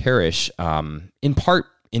in my parish, in part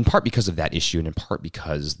because of that issue, and in part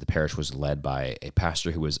because the parish was led by a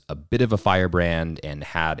pastor who was a bit of a firebrand and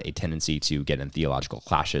had a tendency to get in theological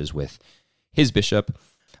clashes with his bishop.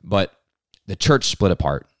 But the church split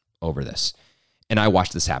apart over this. And I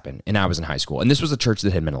watched this happen, and I was in high school. And this was a church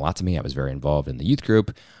that had meant a lot to me. I was very involved in the youth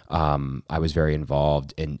group. I was very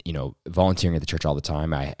involved in, volunteering at the church all the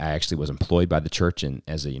time. I actually was employed by the church and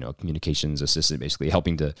as a, communications assistant, basically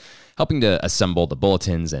helping to assemble the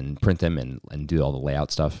bulletins and print them and do all the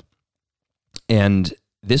layout stuff. And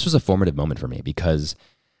this was a formative moment for me because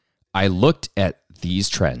I looked at these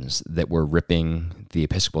trends that were ripping the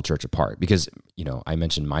Episcopal Church apart because, I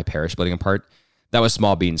mentioned my parish splitting apart. That was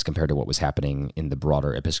small beans compared to what was happening in the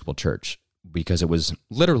broader Episcopal Church because it was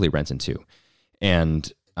literally rent in two.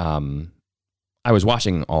 And I was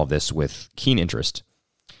watching all of this with keen interest.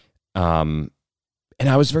 And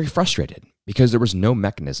I was very frustrated because there was no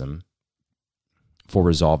mechanism for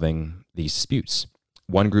resolving these disputes.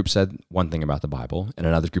 One group said one thing about the Bible, and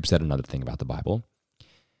another group said another thing about the Bible.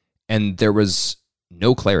 And there was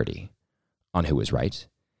no clarity on who was right,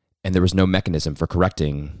 and there was no mechanism for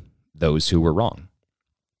correcting those who were wrong.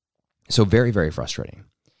 So very, very frustrating.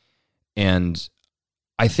 And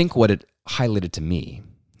I think what it highlighted to me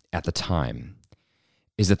at the time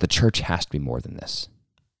is that the church has to be more than this.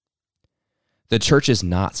 The church is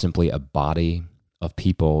not simply a body of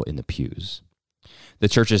people in the pews. The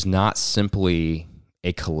church is not simply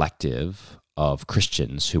a collective of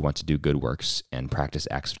Christians who want to do good works and practice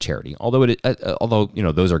acts of charity, although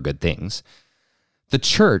those are good things. The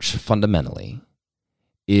church fundamentally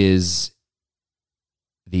is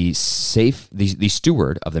the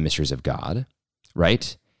steward of the mysteries of God,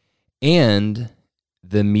 right? And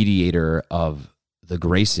the mediator of the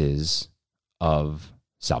graces of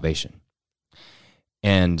salvation.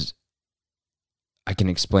 And I can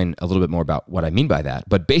explain a little bit more about what I mean by that.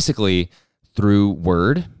 But basically, through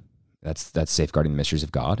word, that's safeguarding the mysteries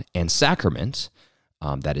of God, and sacrament,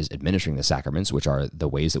 that is administering the sacraments, which are the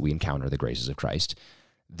ways that we encounter the graces of Christ.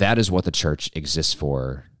 That is what the church exists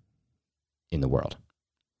for in the world.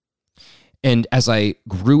 And as I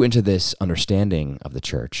grew into this understanding of the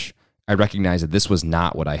church, I recognized that this was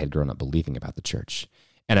not what I had grown up believing about the church.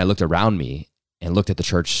 And I looked around me and looked at the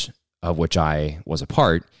church of which I was a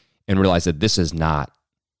part and realized that this is not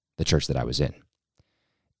the church that I was in.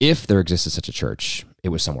 If there existed such a church, it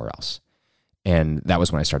was somewhere else. And that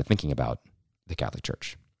was when I started thinking about the Catholic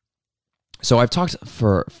Church. So I've talked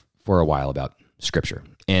for a while about Scripture.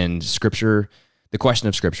 And Scripture, the question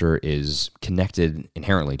of Scripture is connected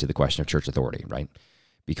inherently to the question of church authority, right?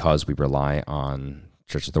 Because we rely on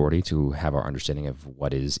church authority to have our understanding of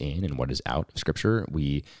what is in and what is out of Scripture.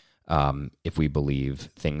 If we believe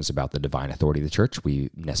things about the divine authority of the church, we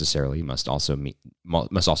necessarily must also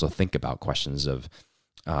think about questions of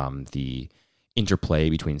the interplay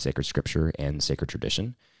between sacred Scripture and sacred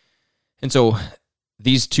tradition. And so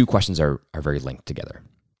these two questions are very linked together.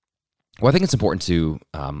 Well, I think it's important to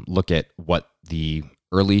look at what the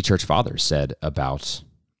early church fathers said about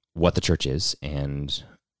what the church is and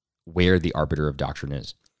where the arbiter of doctrine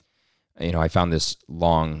is. I found this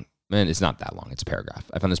long, and it's not that long, it's a paragraph.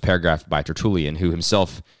 I found this paragraph by Tertullian, who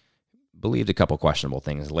himself believed a couple questionable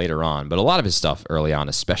things later on, but a lot of his stuff early on,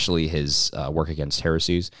 especially his work against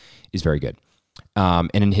heresies, is very good.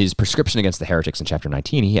 And in his prescription against the heretics in chapter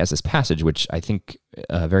 19, he has this passage which I think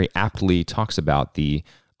very aptly talks about the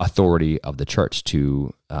authority of the church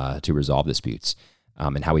to resolve disputes,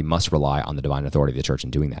 and how we must rely on the divine authority of the church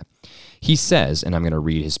in doing that. He says, and I'm going to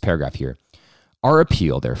read his paragraph here, "Our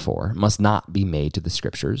appeal, therefore, must not be made to the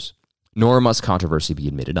Scriptures, nor must controversy be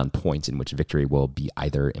admitted on points in which victory will be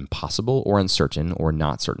either impossible or uncertain or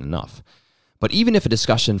not certain enough. But even if a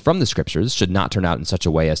discussion from the Scriptures should not turn out in such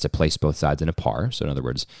a way as to place both sides in a par," so in other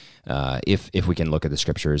words, if we can look at the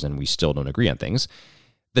Scriptures and we still don't agree on things,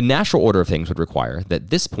 "the natural order of things would require that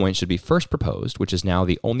this point should be first proposed, which is now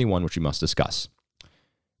the only one which we must discuss."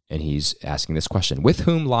 And he's asking this question: "With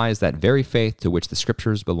whom lies that very faith to which the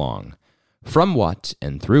Scriptures belong? From what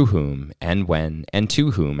and through whom and when and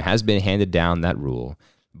to whom has been handed down that rule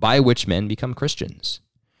by which men become Christians?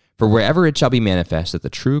 For wherever it shall be manifest that the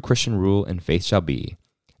true Christian rule and faith shall be,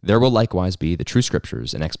 there will likewise be the true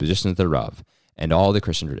Scriptures and expositions thereof, and all the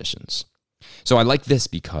Christian traditions." So I like this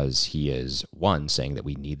because he is, one, saying that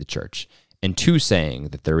we need the church, and two, saying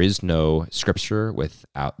that there is no Scripture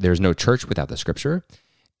there's no church without the Scripture,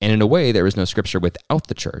 and in a way there is no Scripture without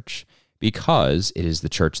the church, because it is the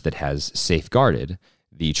church that has safeguarded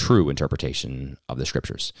the true interpretation of the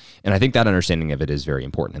Scriptures. And I think that understanding of it is very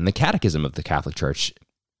important. And the Catechism of the Catholic Church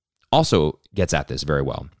also gets at this very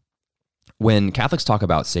well. When Catholics talk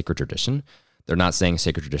about sacred tradition, they're not saying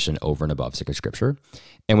sacred tradition over and above sacred Scripture.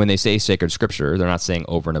 And when they say sacred Scripture, they're not saying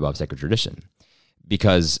over and above sacred tradition.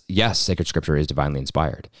 Because yes, sacred Scripture is divinely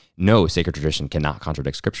inspired. No, sacred tradition cannot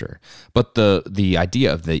contradict Scripture. But the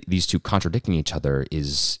idea of these two contradicting each other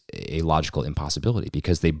is a logical impossibility,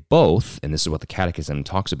 because they both, and this is what the Catechism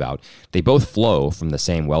talks about, they both flow from the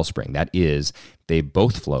same wellspring. That is, they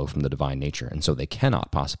both flow from the divine nature, and so they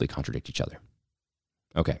cannot possibly contradict each other.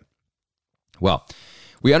 Okay. Well,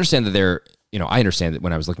 we understand that I understand that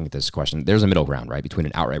when I was looking at this question, there's a middle ground, right, between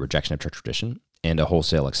an outright rejection of church tradition and a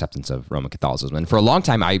wholesale acceptance of Roman Catholicism. And for a long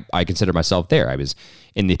time, I considered myself there. I was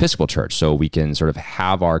in the Episcopal Church, so we can sort of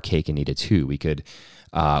have our cake and eat it too. We could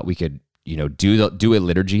do a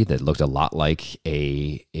liturgy that looked a lot like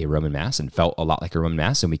a Roman Mass and felt a lot like a Roman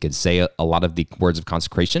Mass, and we could say a lot of the words of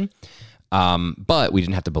consecration. But we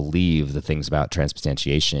didn't have to believe the things about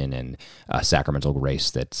transubstantiation and sacramental grace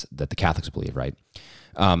that the Catholics believe, right?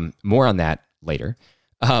 More on that later.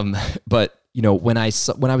 But when I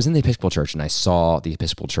was in the Episcopal Church and I saw the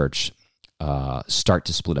Episcopal Church start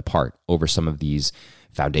to split apart over some of these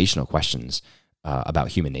foundational questions about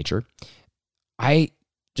human nature, I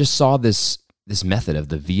just saw this method of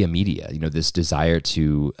the via media. This desire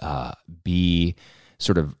to be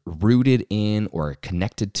sort of rooted in or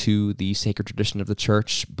connected to the sacred tradition of the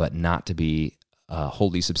church, but not to be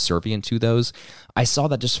wholly subservient to those. I saw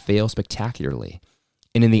that just fail spectacularly.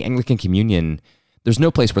 And in the Anglican Communion, there's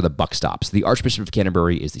no place where the buck stops. The Archbishop of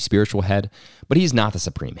Canterbury is the spiritual head, but he's not the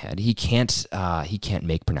supreme head. He can't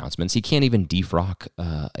make pronouncements. He can't even defrock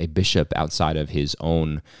a bishop outside of his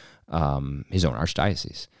own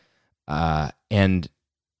archdiocese. And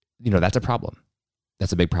that's a problem.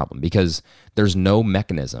 That's a big problem, because there's no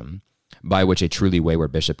mechanism by which a truly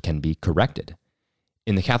wayward bishop can be corrected.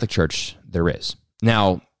 In the Catholic Church, there is.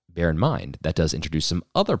 Now, bear in mind, that does introduce some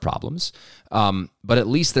other problems, but at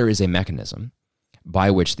least there is a mechanism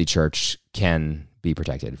by which the church can be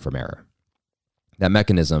protected from error. That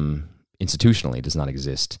mechanism institutionally does not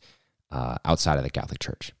exist outside of the Catholic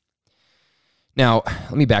Church. Now,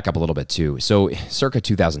 let me back up a little bit too. So, circa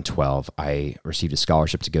 2012, I received a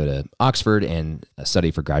scholarship to go to Oxford and study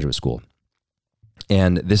for graduate school.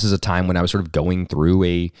 And this is a time when I was sort of going through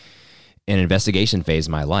an investigation phase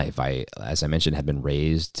in my life. I, as I mentioned, had been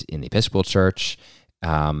raised in the Episcopal Church,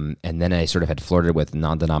 and then I sort of had flirted with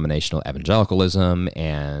non-denominational evangelicalism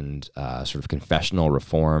and sort of confessional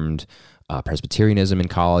Reformed Presbyterianism in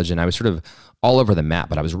college, and I was sort of all over the map,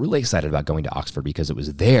 but I was really excited about going to Oxford because it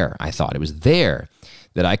was there, I thought, it was there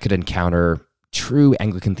that I could encounter true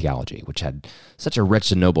Anglican theology, which had such a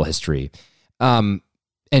rich and noble history. And,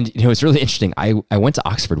 it's really interesting. I went to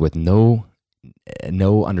Oxford with no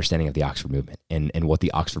understanding of the Oxford movement and what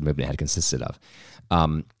the Oxford movement had consisted of.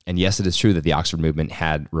 And yes, it is true that the Oxford movement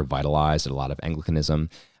had revitalized a lot of Anglicanism,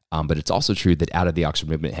 but it's also true that out of the Oxford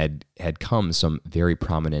movement had come some very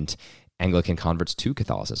prominent Anglican converts to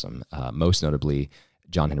Catholicism, most notably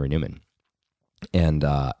John Henry Newman. And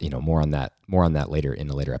more on that later in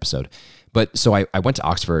a later episode. But so I went to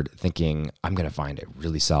Oxford thinking I'm going to find a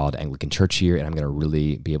really solid Anglican church here, and I'm going to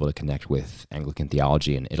really be able to connect with Anglican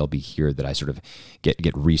theology, and it'll be here that I sort of get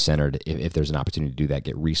recentered if there's an opportunity to do that,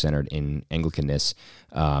 get recentered in Anglicanness,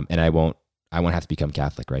 and I won't have to become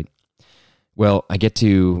Catholic, right? Well, I get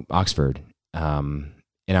to Oxford,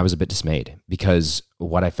 and I was a bit dismayed because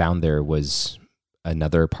what I found there was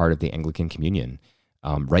another part of the Anglican communion,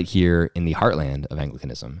 right here in the heartland of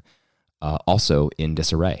Anglicanism, also in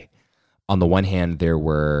disarray. On the one hand, there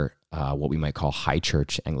were what we might call high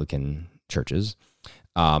church Anglican churches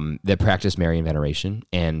that practiced Marian veneration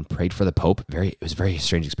and prayed for the Pope. It was a very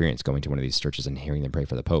strange experience going to one of these churches and hearing them pray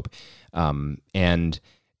for the Pope, and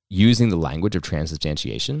using the language of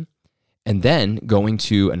transubstantiation. And then going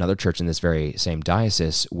to another church in this very same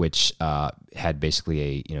diocese, which had basically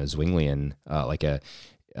a Zwinglian, like a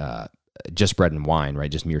just bread and wine,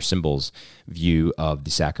 right? Just mere symbols view of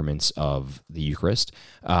the sacraments of the Eucharist,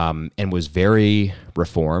 and was very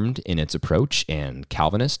Reformed in its approach and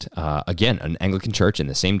Calvinist. Again, an Anglican church in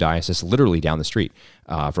the same diocese, literally down the street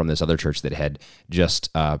from this other church that had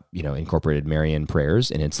just incorporated Marian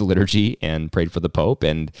prayers in its liturgy and prayed for the Pope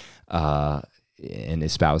and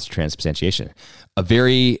espoused transubstantiation. A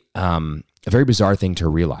very bizarre thing to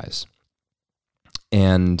realize.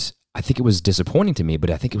 And I think it was disappointing to me, but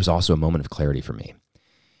I think it was also a moment of clarity for me,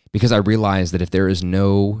 because I realized that if there is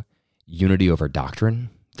no unity over doctrine,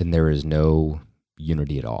 then there is no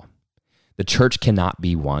unity at all. The church cannot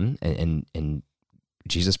be one, and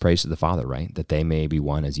Jesus prays to the Father, right? That they may be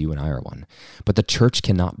one as you and I are one. But the church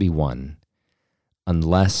cannot be one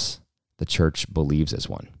unless the church believes as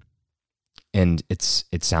one. And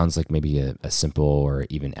it sounds like maybe a simple or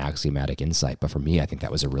even axiomatic insight, but for me, I think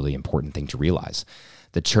that was a really important thing to realize.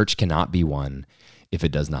 The church cannot be one if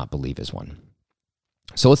it does not believe as one.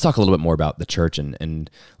 So let's talk a little bit more about the church, and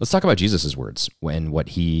let's talk about Jesus' words when what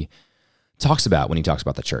he talks about when he talks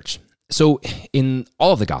about the church. So in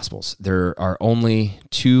all of the Gospels, there are only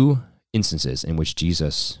two instances in which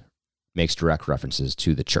Jesus makes direct references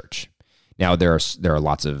to the church. Now, there are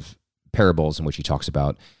lots of parables in which he talks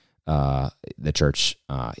about the church.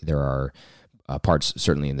 There are parts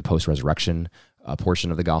certainly in the post-resurrection portion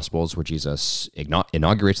of the Gospels where Jesus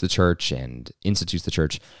inaugurates the church and institutes the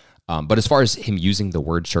church. But as far as him using the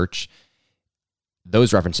word church,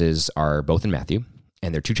 those references are both in Matthew,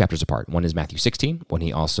 and they're 2 chapters apart. One is Matthew 16, when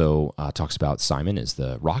he also talks about Simon as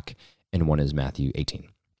the rock, and one is Matthew 18.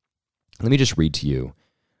 Let me just read to you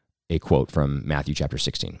a quote from Matthew chapter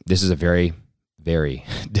 16. This is a very, very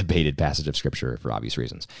debated passage of Scripture for obvious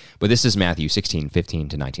reasons. But this is Matthew 16, 15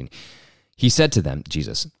 to 19. He said to them,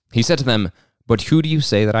 "But who do you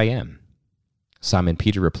say that I am?" Simon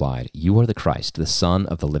Peter replied, "You are the Christ, the Son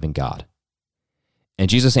of the living God." And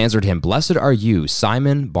Jesus answered him, "Blessed are you,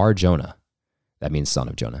 Simon Bar-Jonah." That means son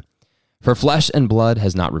of Jonah. "For flesh and blood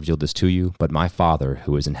has not revealed this to you, but my Father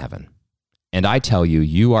who is in heaven. And I tell you,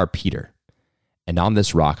 you are Peter, and on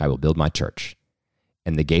this rock I will build my church,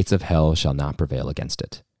 and the gates of hell shall not prevail against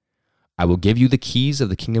it. I will give you the keys of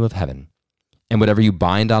the kingdom of heaven, and whatever you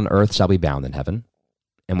bind on earth shall be bound in heaven,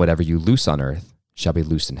 and whatever you loose on earth shall be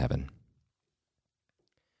loosed in heaven."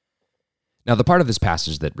 Now, the part of this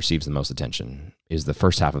passage that receives the most attention is the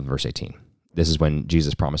first half of verse 18. This is when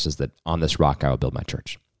Jesus promises that on this rock I will build my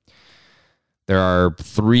church. There are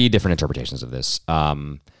 3 different interpretations of this.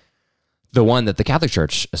 The one that the Catholic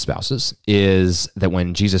Church espouses is that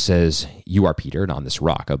when Jesus says, "You are Peter, and on this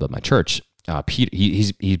rock I'll build my church,"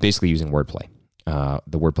 he's basically using wordplay.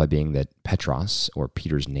 The wordplay being that Petros, or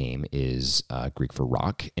Peter's name, is Greek for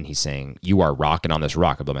rock, and he's saying, "You are rock, and on this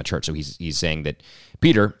rock I'll build my church." So he's saying that,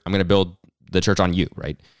 Peter, I'm going to build the church on you,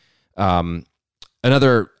 right?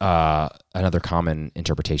 Another common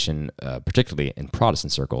interpretation, particularly in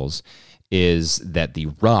Protestant circles, is that the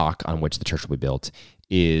rock on which the church will be built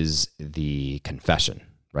is the confession,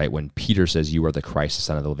 right? When Peter says, "You are the Christ, the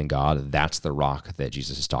Son of the living God," that's the rock that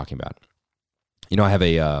Jesus is talking about. I have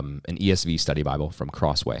an ESV study Bible from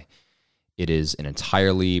Crossway. It is an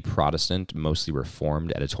entirely Protestant, mostly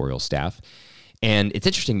Reformed editorial staff. And it's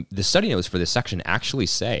interesting, the study notes for this section actually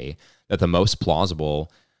say that the most plausible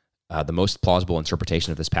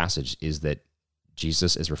interpretation of this passage is that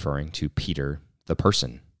Jesus is referring to Peter, the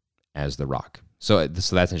person, as the rock. So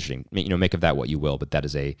that's interesting. Make of that what you will, but that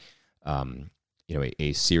is a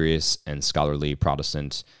serious and scholarly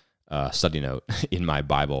Protestant study note in my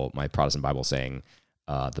Bible, my Protestant Bible, saying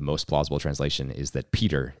the most plausible translation is that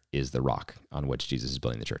Peter is the rock on which Jesus is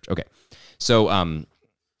building the church. Okay, so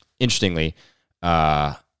interestingly,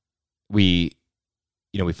 we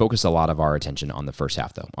focus a lot of our attention on the first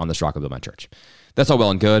half, though, on this rock will build my church. That's all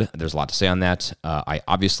well and good. There's a lot to say on that. I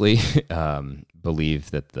obviously believe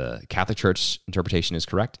that the Catholic Church interpretation is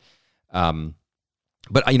correct.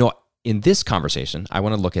 But in this conversation, I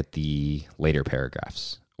want to look at the later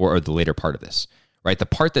paragraphs or the later part of this, right? The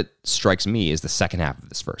part that strikes me is the second half of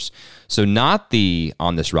this verse. So not the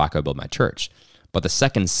 "on this rock I will build my church," but the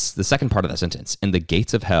second part of that sentence, "and the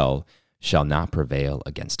gates of hell shall not prevail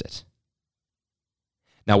against it."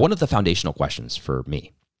 Now, one of the foundational questions for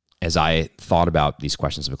me, as I thought about these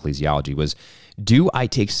questions of ecclesiology, was, do I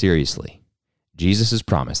take seriously Jesus'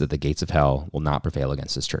 promise that the gates of hell will not prevail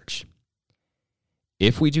against his church?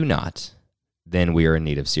 If we do not, then we are in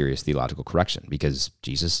need of serious theological correction, because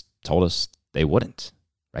Jesus told us they wouldn't,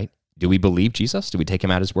 right? Do we believe Jesus? Do we take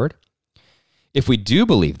him at his word? If we do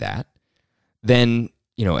believe that, then,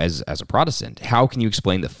 as a Protestant, how can you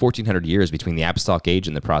explain the 1400 years between the Apostolic Age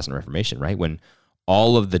and the Protestant Reformation, right? When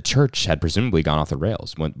all of the church had presumably gone off the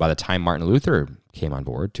rails. By the time Martin Luther came on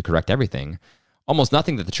board to correct everything, almost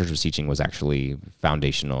nothing that the church was teaching was actually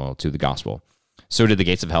foundational to the gospel. So did the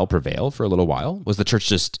gates of hell prevail for a little while? Was the church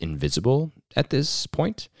just invisible at this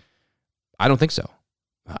point? I don't think so.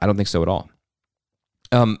 I don't think so at all.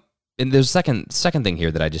 And there's a second thing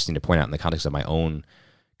here that I just need to point out in the context of my own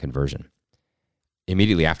conversion.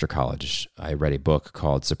 Immediately after college, I read a book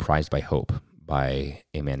called Surprised by Hope by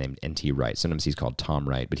a man named N.T. Wright. Sometimes he's called Tom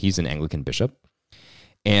Wright, but he's an Anglican bishop.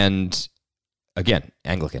 And again,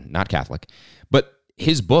 Anglican, not Catholic. But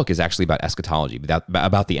his book is actually about eschatology,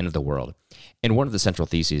 about the end of the world. And one of the central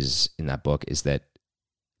theses in that book is that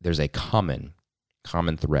there's a common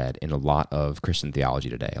thread in a lot of Christian theology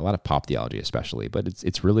today, a lot of pop theology especially, but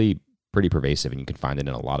it's really pretty pervasive, and you can find it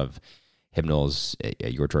in a lot of hymnals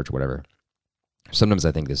at your church or whatever. Sometimes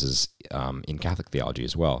I think this is in Catholic theology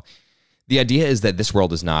as well. The idea is that this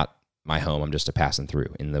world is not my home. I'm just a passing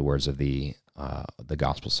through, in the words of the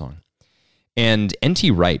gospel song. And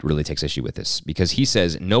N.T. Wright really takes issue with this, because he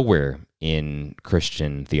says nowhere in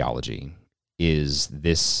Christian theology is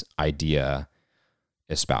this idea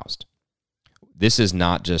espoused. This is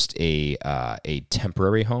not just a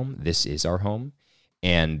temporary home. This is our home.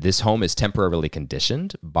 And this home is temporarily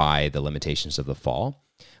conditioned by the limitations of the fall.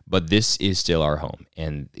 But this is still our home,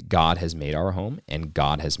 and God has made our home, and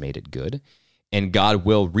God has made it good, and God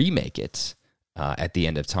will remake it at the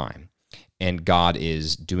end of time. And God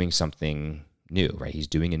is doing something new, right? He's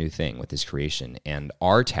doing a new thing with his creation, and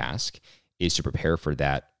our task is to prepare for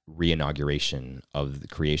that re-inauguration of the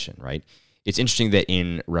creation, right? It's interesting that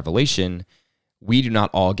in Revelation, we do not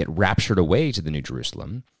all get raptured away to the New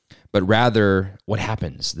Jerusalem, but rather what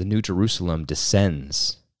happens? The New Jerusalem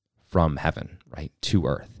descends from heaven, right, to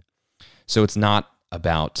earth. So it's not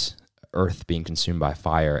about earth being consumed by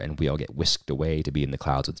fire and we all get whisked away to be in the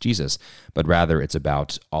clouds with Jesus, but rather it's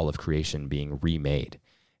about all of creation being remade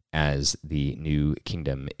as the new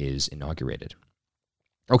kingdom is inaugurated.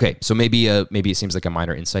 Okay, so maybe it seems like a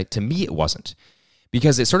minor insight. To me, it wasn't,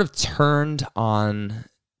 because it sort of turned on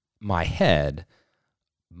my head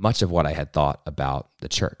much of what I had thought about the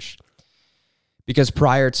church. Because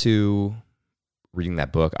prior to reading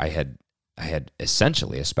that book, I had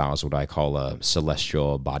essentially espoused what I call a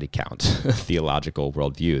celestial body count theological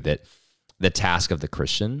worldview, that the task of the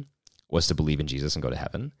Christian was to believe in Jesus and go to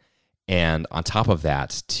heaven. And on top of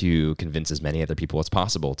that, to convince as many other people as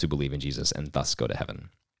possible to believe in Jesus and thus go to heaven.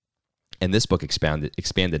 And this book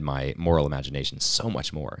expanded my moral imagination so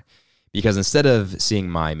much more, because instead of seeing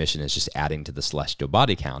my mission as just adding to the celestial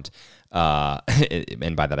body count,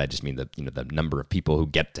 and by that I just mean the number of people who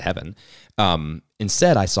get to heaven,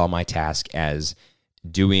 instead I saw my task as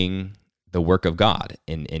doing the work of God,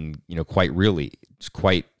 and quite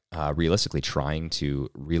realistically trying to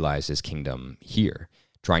realize His kingdom here,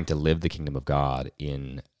 trying to live the kingdom of God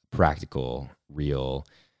in practical real,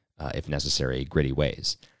 if necessary, gritty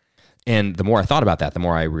ways. And the more I thought about that, the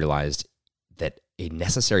more I realized that a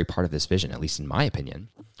necessary part of this vision, at least in my opinion,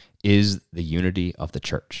 is the unity of the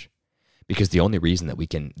church. Because the only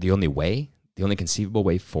conceivable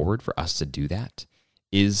way forward for us to do that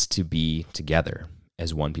is to be together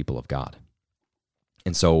as one people of God.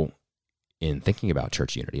 And so in thinking about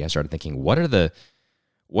church unity, I started thinking, what are the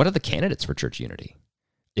candidates for church unity?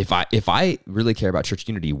 If I really care about church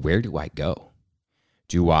unity, where do I go?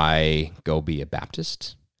 Do I go be a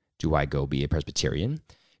Baptist? Do I go be a Presbyterian?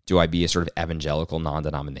 Do I be a sort of evangelical,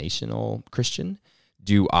 non-denominational Christian?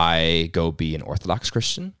 Do I go be an Orthodox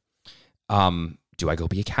Christian? Do I go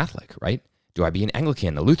be a Catholic, right? Do I be an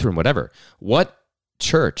Anglican, a Lutheran, whatever? What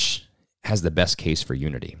church has the best case for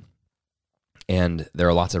unity? And there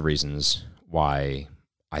are lots of reasons why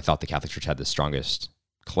I thought the Catholic Church had the strongest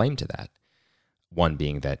claim to that. One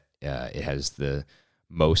being that it has the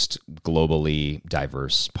most globally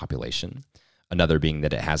diverse population. Another being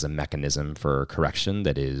that it has a mechanism for correction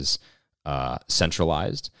that is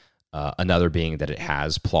centralized. Another being that it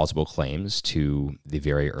has plausible claims to the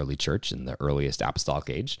very early church in the earliest apostolic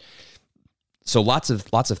age. So lots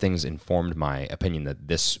of things informed my opinion that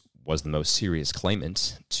this was the most serious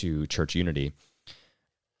claimant to church unity.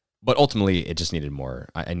 But ultimately, it just needed more.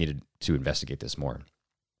 I needed to investigate this more.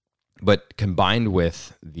 But combined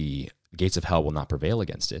with the gates of hell will not prevail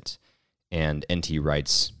against it, and N.T.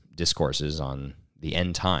 Wright's discourses on the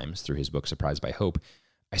end times through his book Surprised by Hope,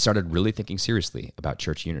 I started really thinking seriously about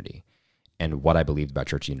church unity and what I believed about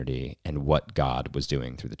church unity and what God was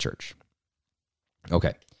doing through the church.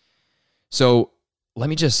 Okay, so let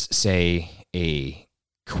me just say a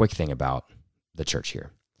quick thing about the church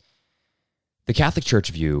here. The Catholic Church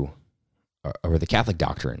view, or the Catholic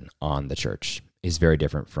doctrine on the church, is very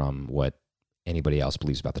different from what anybody else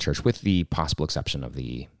believes about the church, with the possible exception of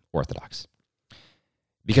the Orthodox.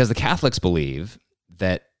 Because the Catholics believe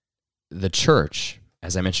that the church,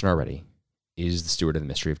 as I mentioned already, is the steward of the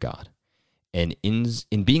mystery of God. And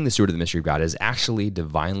in being the steward of the mystery of God, is actually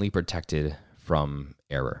divinely protected from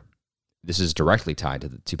error. This is directly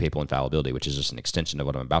tied to papal infallibility, which is just an extension of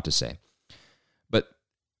what I'm about to say. But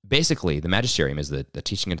basically, the magisterium is the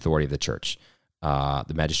teaching authority of the church.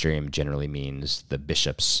 The magisterium generally means the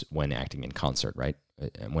bishops when acting in concert, right?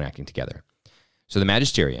 When acting together. So the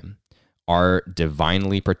magisterium are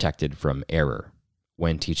divinely protected from error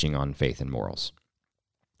when teaching on faith and morals.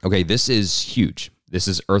 Okay, this is huge. This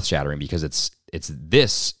is earth-shattering because it's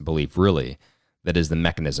this belief really that is the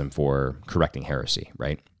mechanism for correcting heresy,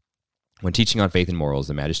 right? When teaching on faith and morals,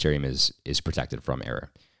 the magisterium is protected from error.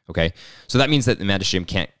 Okay, so that means that the magisterium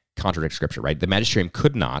can't contradict Scripture, right? The magisterium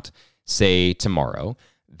could not say tomorrow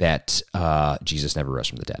that Jesus never rose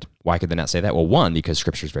from the dead. Why could they not say that? Well, one, because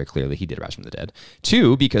Scripture is very clear that he did rise from the dead.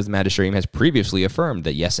 Two, because the magisterium has previously affirmed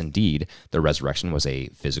that, yes, indeed, the resurrection was a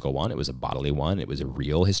physical one. It was a bodily one. It was a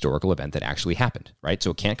real historical event that actually happened, right?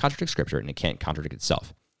 So it can't contradict Scripture, and it can't contradict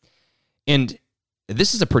itself. And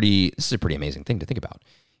this is a pretty amazing thing to think about.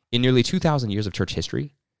 In nearly 2,000 years of church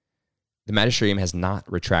history, the magisterium has not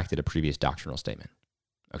retracted a previous doctrinal statement.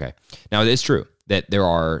 Okay. Now, it is true that there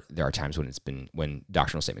are times when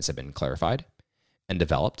doctrinal statements have been clarified and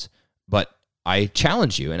developed, but I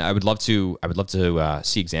challenge you, and I would love to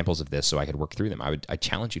see examples of this so I could work through them. I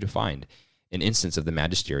challenge you to find an instance of the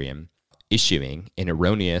magisterium issuing an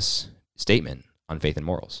erroneous statement on faith and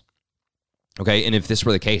morals. Okay, and if this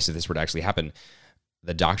were the case, if this were to actually happen,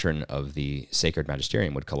 the doctrine of the sacred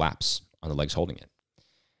magisterium would collapse on the legs holding it.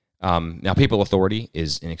 Now, papal authority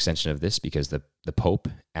is an extension of this because the Pope,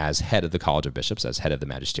 as head of the College of Bishops, as head of the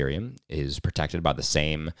magisterium, is protected by the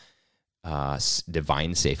same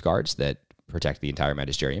divine safeguards that protect the entire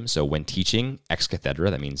magisterium. So when teaching ex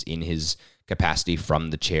cathedra, that means in his capacity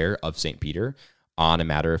from the chair of St. Peter on a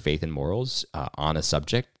matter of faith and morals, on a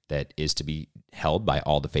subject that is to be held by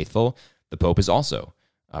all the faithful, the Pope is also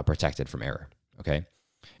protected from error, okay?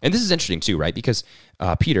 And this is interesting too, right? Because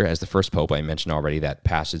Peter, as the first pope, I mentioned already that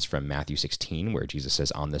passage from Matthew 16 where Jesus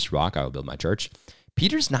says, "On this rock I will build my church."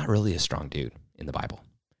 Peter's not really a strong dude in the Bible.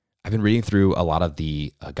 I've been reading through a lot of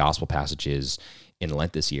the gospel passages in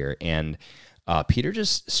Lent this year, and Peter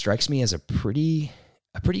just strikes me as a pretty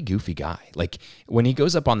goofy guy. Like when he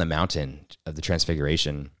goes up on the mountain of the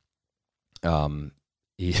Transfiguration,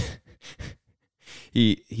 he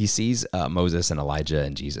he sees Moses and Elijah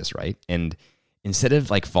and Jesus, right? And instead of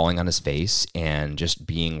like falling on his face and just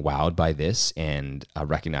being wowed by this and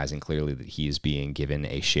recognizing clearly that he is being given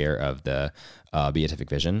a share of the beatific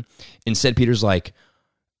vision, instead Peter's like,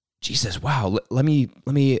 "Jesus, wow, let me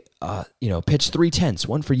pitch 3 tents,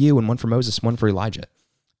 one for you and one for Moses, one for Elijah."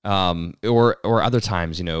 Or other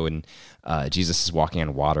times, when Jesus is walking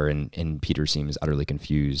on water and Peter seems utterly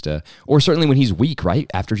confused. Or certainly when he's weak, right?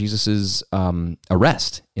 After Jesus's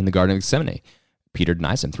arrest in the Garden of Gethsemane, Peter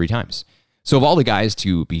denies him 3 times. So of all the guys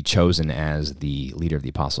to be chosen as the leader of the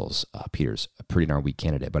apostles, Peter's a pretty darn weak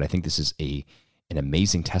candidate. But I think this is an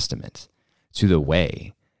amazing testament to the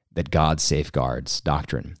way that God safeguards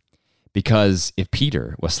doctrine. Because if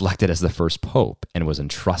Peter was selected as the first pope and was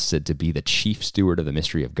entrusted to be the chief steward of the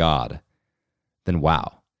mystery of God, then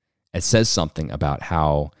wow, it says something about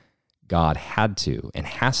how God had to and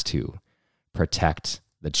has to protect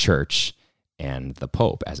the church and the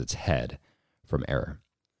pope as its head from error.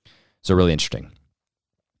 So really interesting.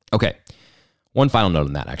 Okay, one final note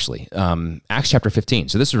on that, actually. Acts chapter 15.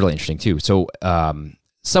 So this is really interesting, too. So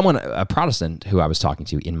a Protestant who I was talking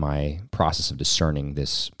to in my process of discerning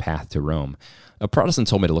this path to Rome, a Protestant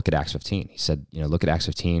told me to look at Acts 15. He said, look at Acts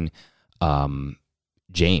 15.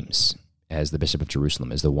 James, as the Bishop of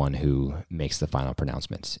Jerusalem, is the one who makes the final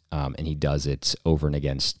pronouncement, and he does it over and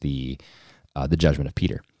against the judgment of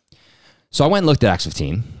Peter. So I went and looked at Acts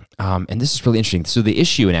 15, and this is really interesting. So the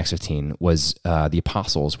issue in Acts 15 was the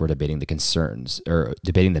apostles were debating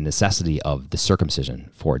the necessity of the circumcision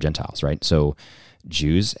for Gentiles, right? So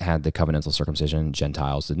Jews had the covenantal circumcision,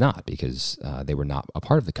 Gentiles did not, because they were not a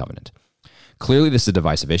part of the covenant. Clearly, this is a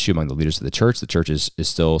divisive issue among the leaders of the church. The church is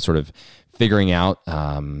still sort of figuring out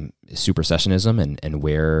supersessionism and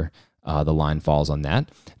where the line falls on that.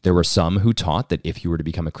 There were some who taught that if you were to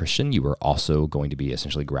become a Christian, you were also going to be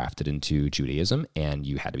essentially grafted into Judaism and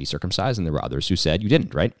you had to be circumcised, and there were others who said you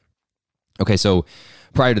didn't, right? Okay, so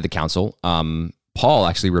prior to the council, Paul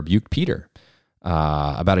actually rebuked Peter.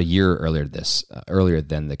 About a year earlier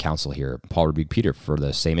than the council here, Paul rebuked Peter for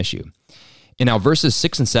the same issue. And now verses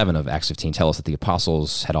 6 and 7 of Acts 15 tell us that the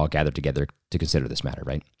apostles had all gathered together to consider this matter,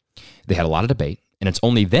 right? They had a lot of debate, and it's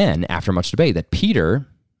only then, after much debate, that Peter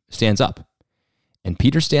stands up. And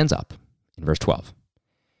Peter stands up in verse 12.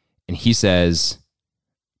 And he says,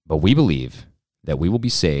 "But we believe that we will be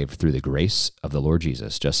saved through the grace of the Lord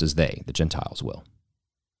Jesus, just as they, the Gentiles, will."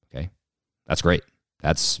 Okay? That's great.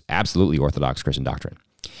 That's absolutely Orthodox Christian doctrine.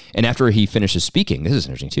 And after he finishes speaking, this is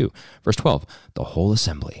interesting too, verse 12, the whole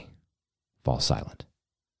assembly falls silent.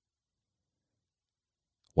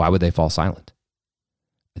 Why would they fall silent?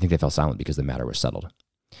 I think they fell silent because the matter was settled.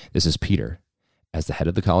 This is Peter, as the head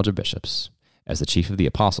of the College of Bishops, as the chief of the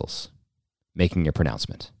apostles, making a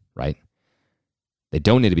pronouncement, right? They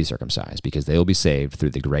don't need to be circumcised because they will be saved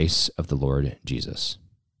through the grace of the Lord Jesus,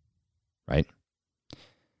 right?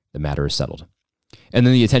 The matter is settled. And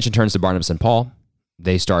then the attention turns to Barnabas and Paul.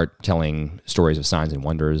 They start telling stories of signs and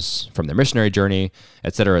wonders from their missionary journey,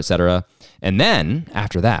 et cetera, et cetera. And then,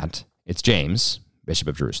 after that, it's James, Bishop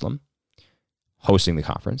of Jerusalem, hosting the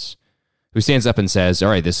conference, who stands up and says, all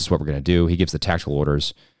right, this is what we're going to do. He gives the tactical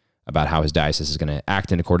orders about how his diocese is going to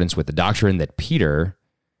act in accordance with the doctrine that Peter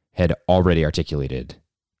had already articulated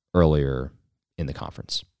earlier in the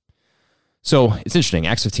conference. So it's interesting.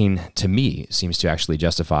 Acts 15, to me, seems to actually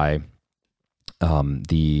justify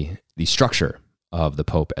the structure of the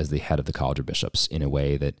Pope as the head of the College of Bishops in a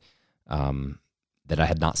way that that I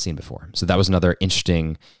had not seen before. So that was another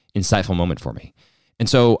interesting, insightful moment for me. And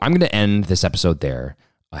so I'm going to end this episode there,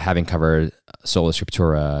 having covered Sola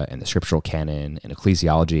Scriptura and the scriptural canon and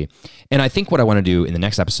ecclesiology. And I think what I want to do in the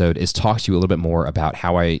next episode is talk to you a little bit more about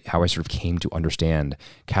how I sort of came to understand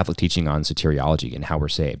Catholic teaching on soteriology and how we're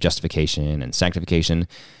saved, justification and sanctification,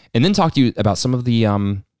 and then talk to you about some of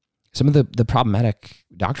the problematic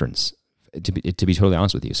doctrines. To be totally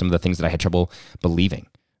honest with you, some of the things that I had trouble believing.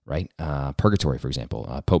 Right? Purgatory, for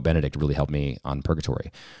example. Pope Benedict really helped me on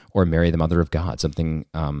purgatory. Or Mary, the Mother of God, something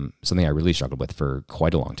I really struggled with for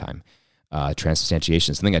quite a long time.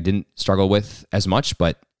 Transubstantiation, something I didn't struggle with as much,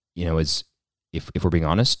 but is, if we're being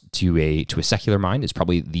honest, to a secular mind, is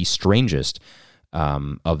probably the strangest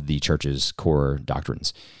of the church's core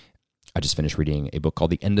doctrines. I just finished reading a book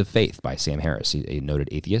called The End of Faith by Sam Harris, a noted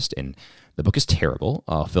atheist, and the book is terrible,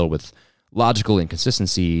 filled with logical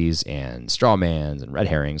inconsistencies and straw mans and red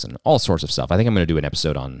herrings and all sorts of stuff. I think I'm going to do an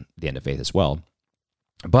episode on The End of Faith as well.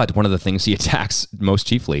 But one of the things he attacks most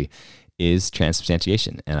chiefly is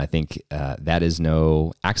transubstantiation. And I think that is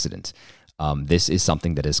no accident. This is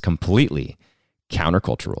something that is completely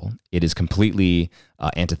countercultural. It is completely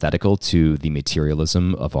antithetical to the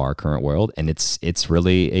materialism of our current world. And it's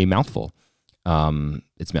really a mouthful.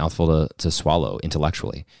 It's a mouthful to swallow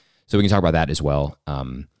intellectually. So we can talk about that as well.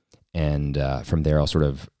 And from there, I'll sort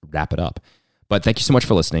of wrap it up. But thank you so much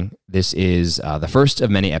for listening. This is the first of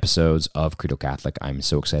many episodes of Credo Catholic. I'm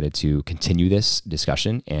so excited to continue this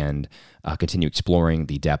discussion and continue exploring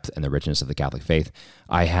the depth and the richness of the Catholic faith.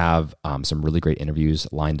 I have some really great interviews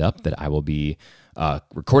lined up that I will be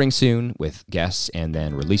recording soon with guests and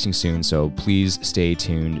then releasing soon. So please stay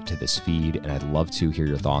tuned to this feed, and I'd love to hear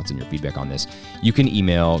your thoughts and your feedback on this. You can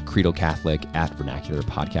email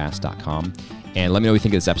credocatholic@vernacularpodcast.com and let me know what you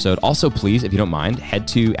think of this episode. Also, please, if you don't mind, head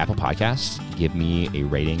to Apple Podcasts, give me a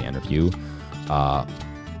rating and review. 5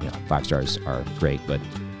 stars are great, but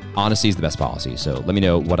honesty is the best policy. So let me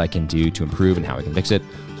know what I can do to improve and how I can fix it.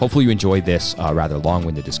 Hopefully you enjoyed this rather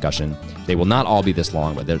long-winded discussion. They will not all be this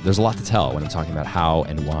long, but there's a lot to tell when I'm talking about how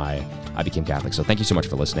and why I became Catholic. So thank you so much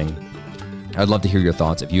for listening. I'd love to hear your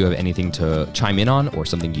thoughts. If you have anything to chime in on or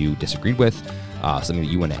something you disagreed with, something that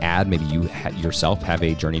you want to add, maybe you yourself have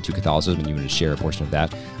a journey to Catholicism and you want to share a portion of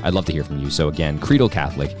that, I'd love to hear from you. So again,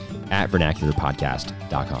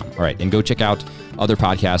 credocatholic@vernacularpodcast.com. All right, and go check out other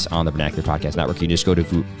podcasts on the Vernacular Podcast Network. You can just go to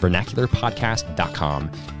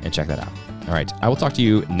vernacularpodcast.com and check that out. All right, I will talk to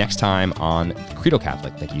you next time on Credo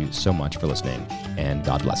Catholic. Thank you so much for listening, and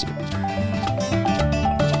God bless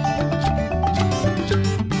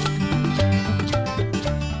you.